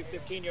been cost you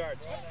 15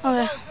 yards.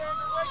 Okay.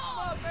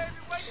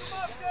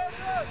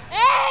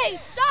 Hey,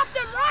 stop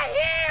them right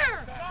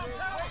here!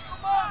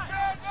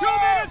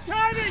 2-minute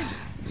timing!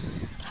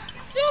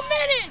 2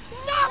 minutes!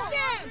 Stop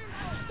them!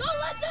 Don't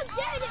let them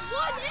get it!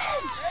 1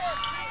 in!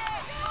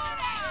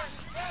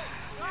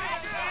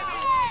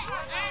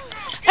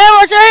 Hey,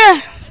 watch right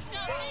here.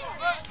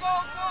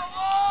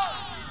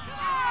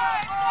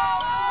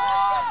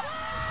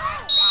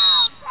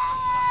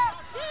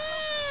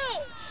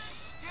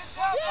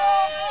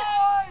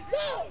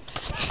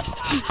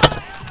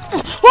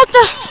 What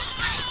the?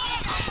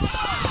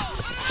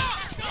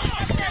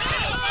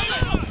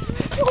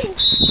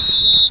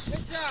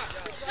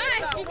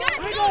 Guys, you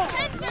guys know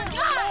 10's their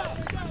guy!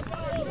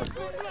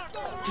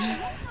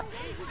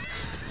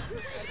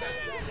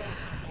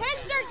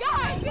 10's their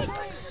guy! You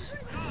guys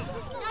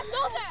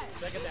know that!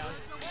 Second down.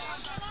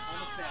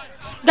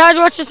 Guys,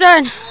 what you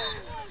said?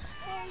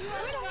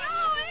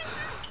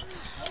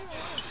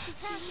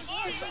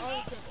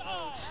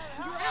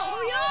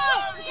 Hurry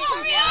up!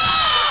 Hurry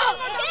up!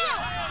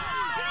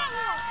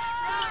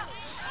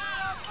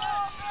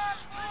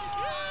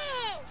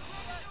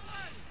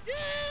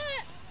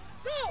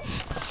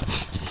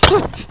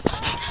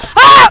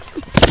 Ah!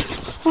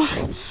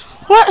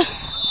 What?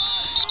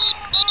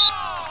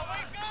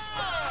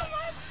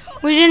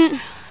 We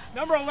didn't.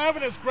 Number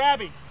 11 is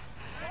grabbing.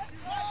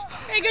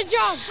 Hey, good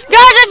job!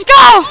 Guys, let's go!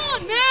 Come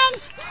on, man!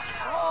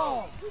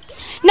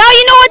 Now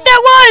you know what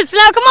that was.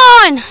 Now come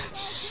on.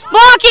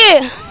 Block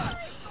it.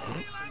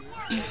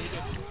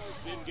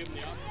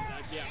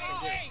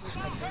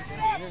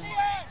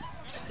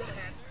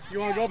 You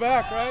want to go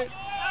back, right?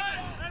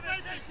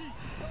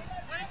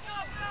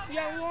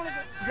 Yeah, we want to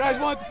go. You guys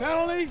want the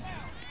penalty?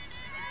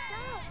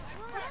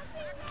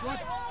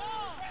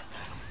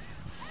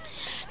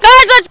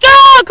 Guys, let's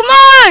go! Come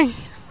on!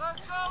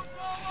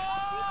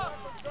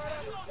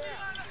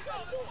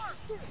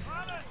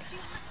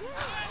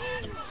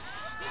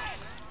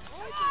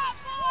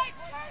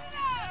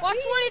 Watch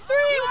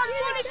 23! Watch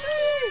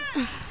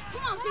 23!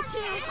 Come on,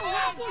 15. Let's go.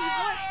 Right for you,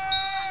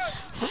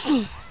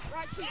 boy.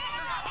 Right cheek.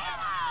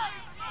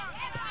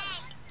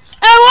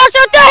 Hey, watch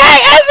out there! Hey,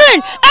 Evan!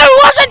 Hey,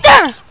 watch out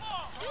there!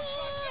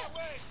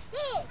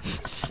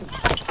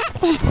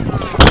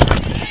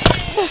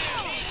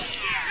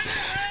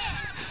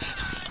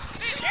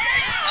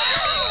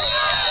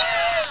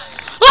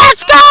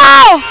 Let's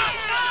go!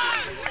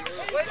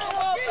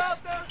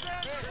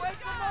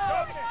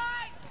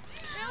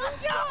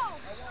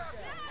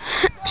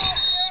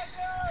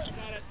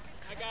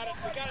 I got it.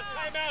 We got a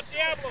timeout,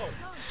 Diablos.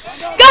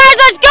 Guys,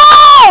 let's go!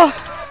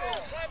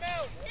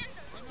 Timeout.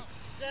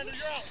 Xander,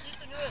 you're out.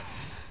 Ethan, you're in.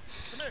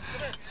 Come here.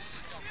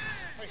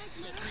 Hey,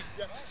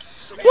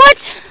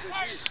 What?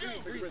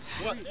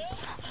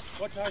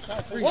 What time?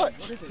 What?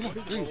 What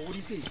do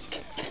you see?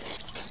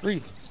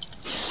 Breathe.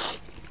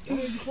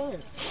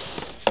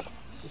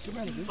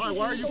 Hi,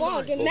 why are you Come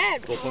on, get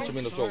mad. Go punch him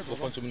in the throat. Go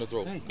punch him in the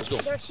throat. Let's go.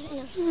 They're sitting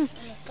on the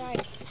side.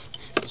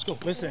 Let's go.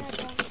 Listen,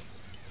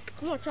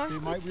 Come on, Ty. they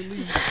might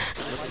release.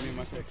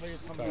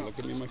 Ty, look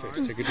at me in my face.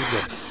 Take a deep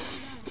breath.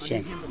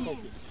 Son,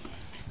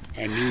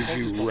 I need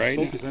you right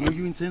now. Focus. I know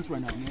you're intense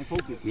right now, man.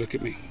 Focus. Look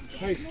at me.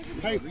 Hey,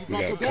 We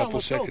got a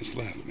couple seconds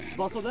left, man.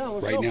 buckle down.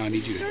 Let's Right go. now, I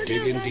need you to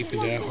dig in deep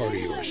into that heart of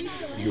yours.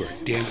 You're a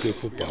damn good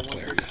football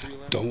player.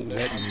 Don't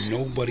let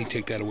nobody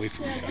take that away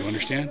from you. You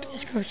understand?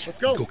 Yes, coach. Let's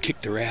go. Go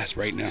kick their ass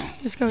right now.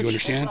 Yes, coach. You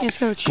understand? Yes,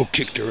 coach. Go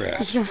kick their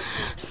Let's ass.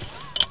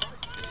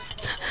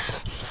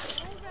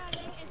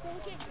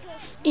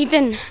 go.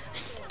 Ethan,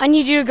 I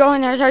need you to go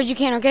in there as hard as you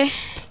can, okay?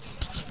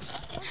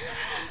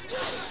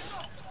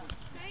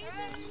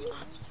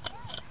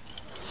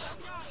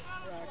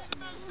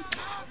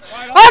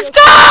 Let's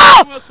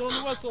go! Whistle,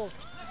 the whistle.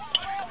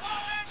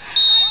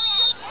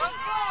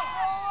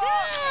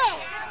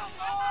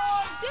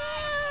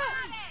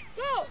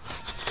 Go!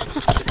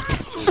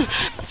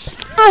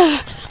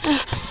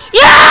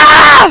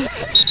 Yeah!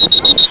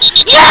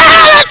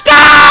 Yeah, let's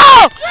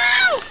go!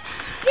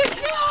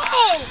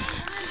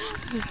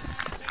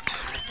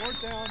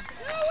 Fourth down.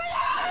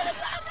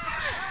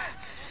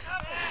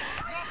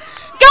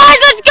 Guys,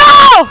 let's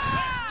go!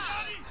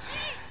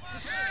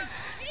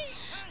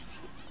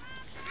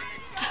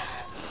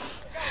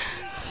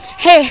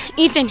 Hey,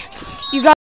 Ethan, you got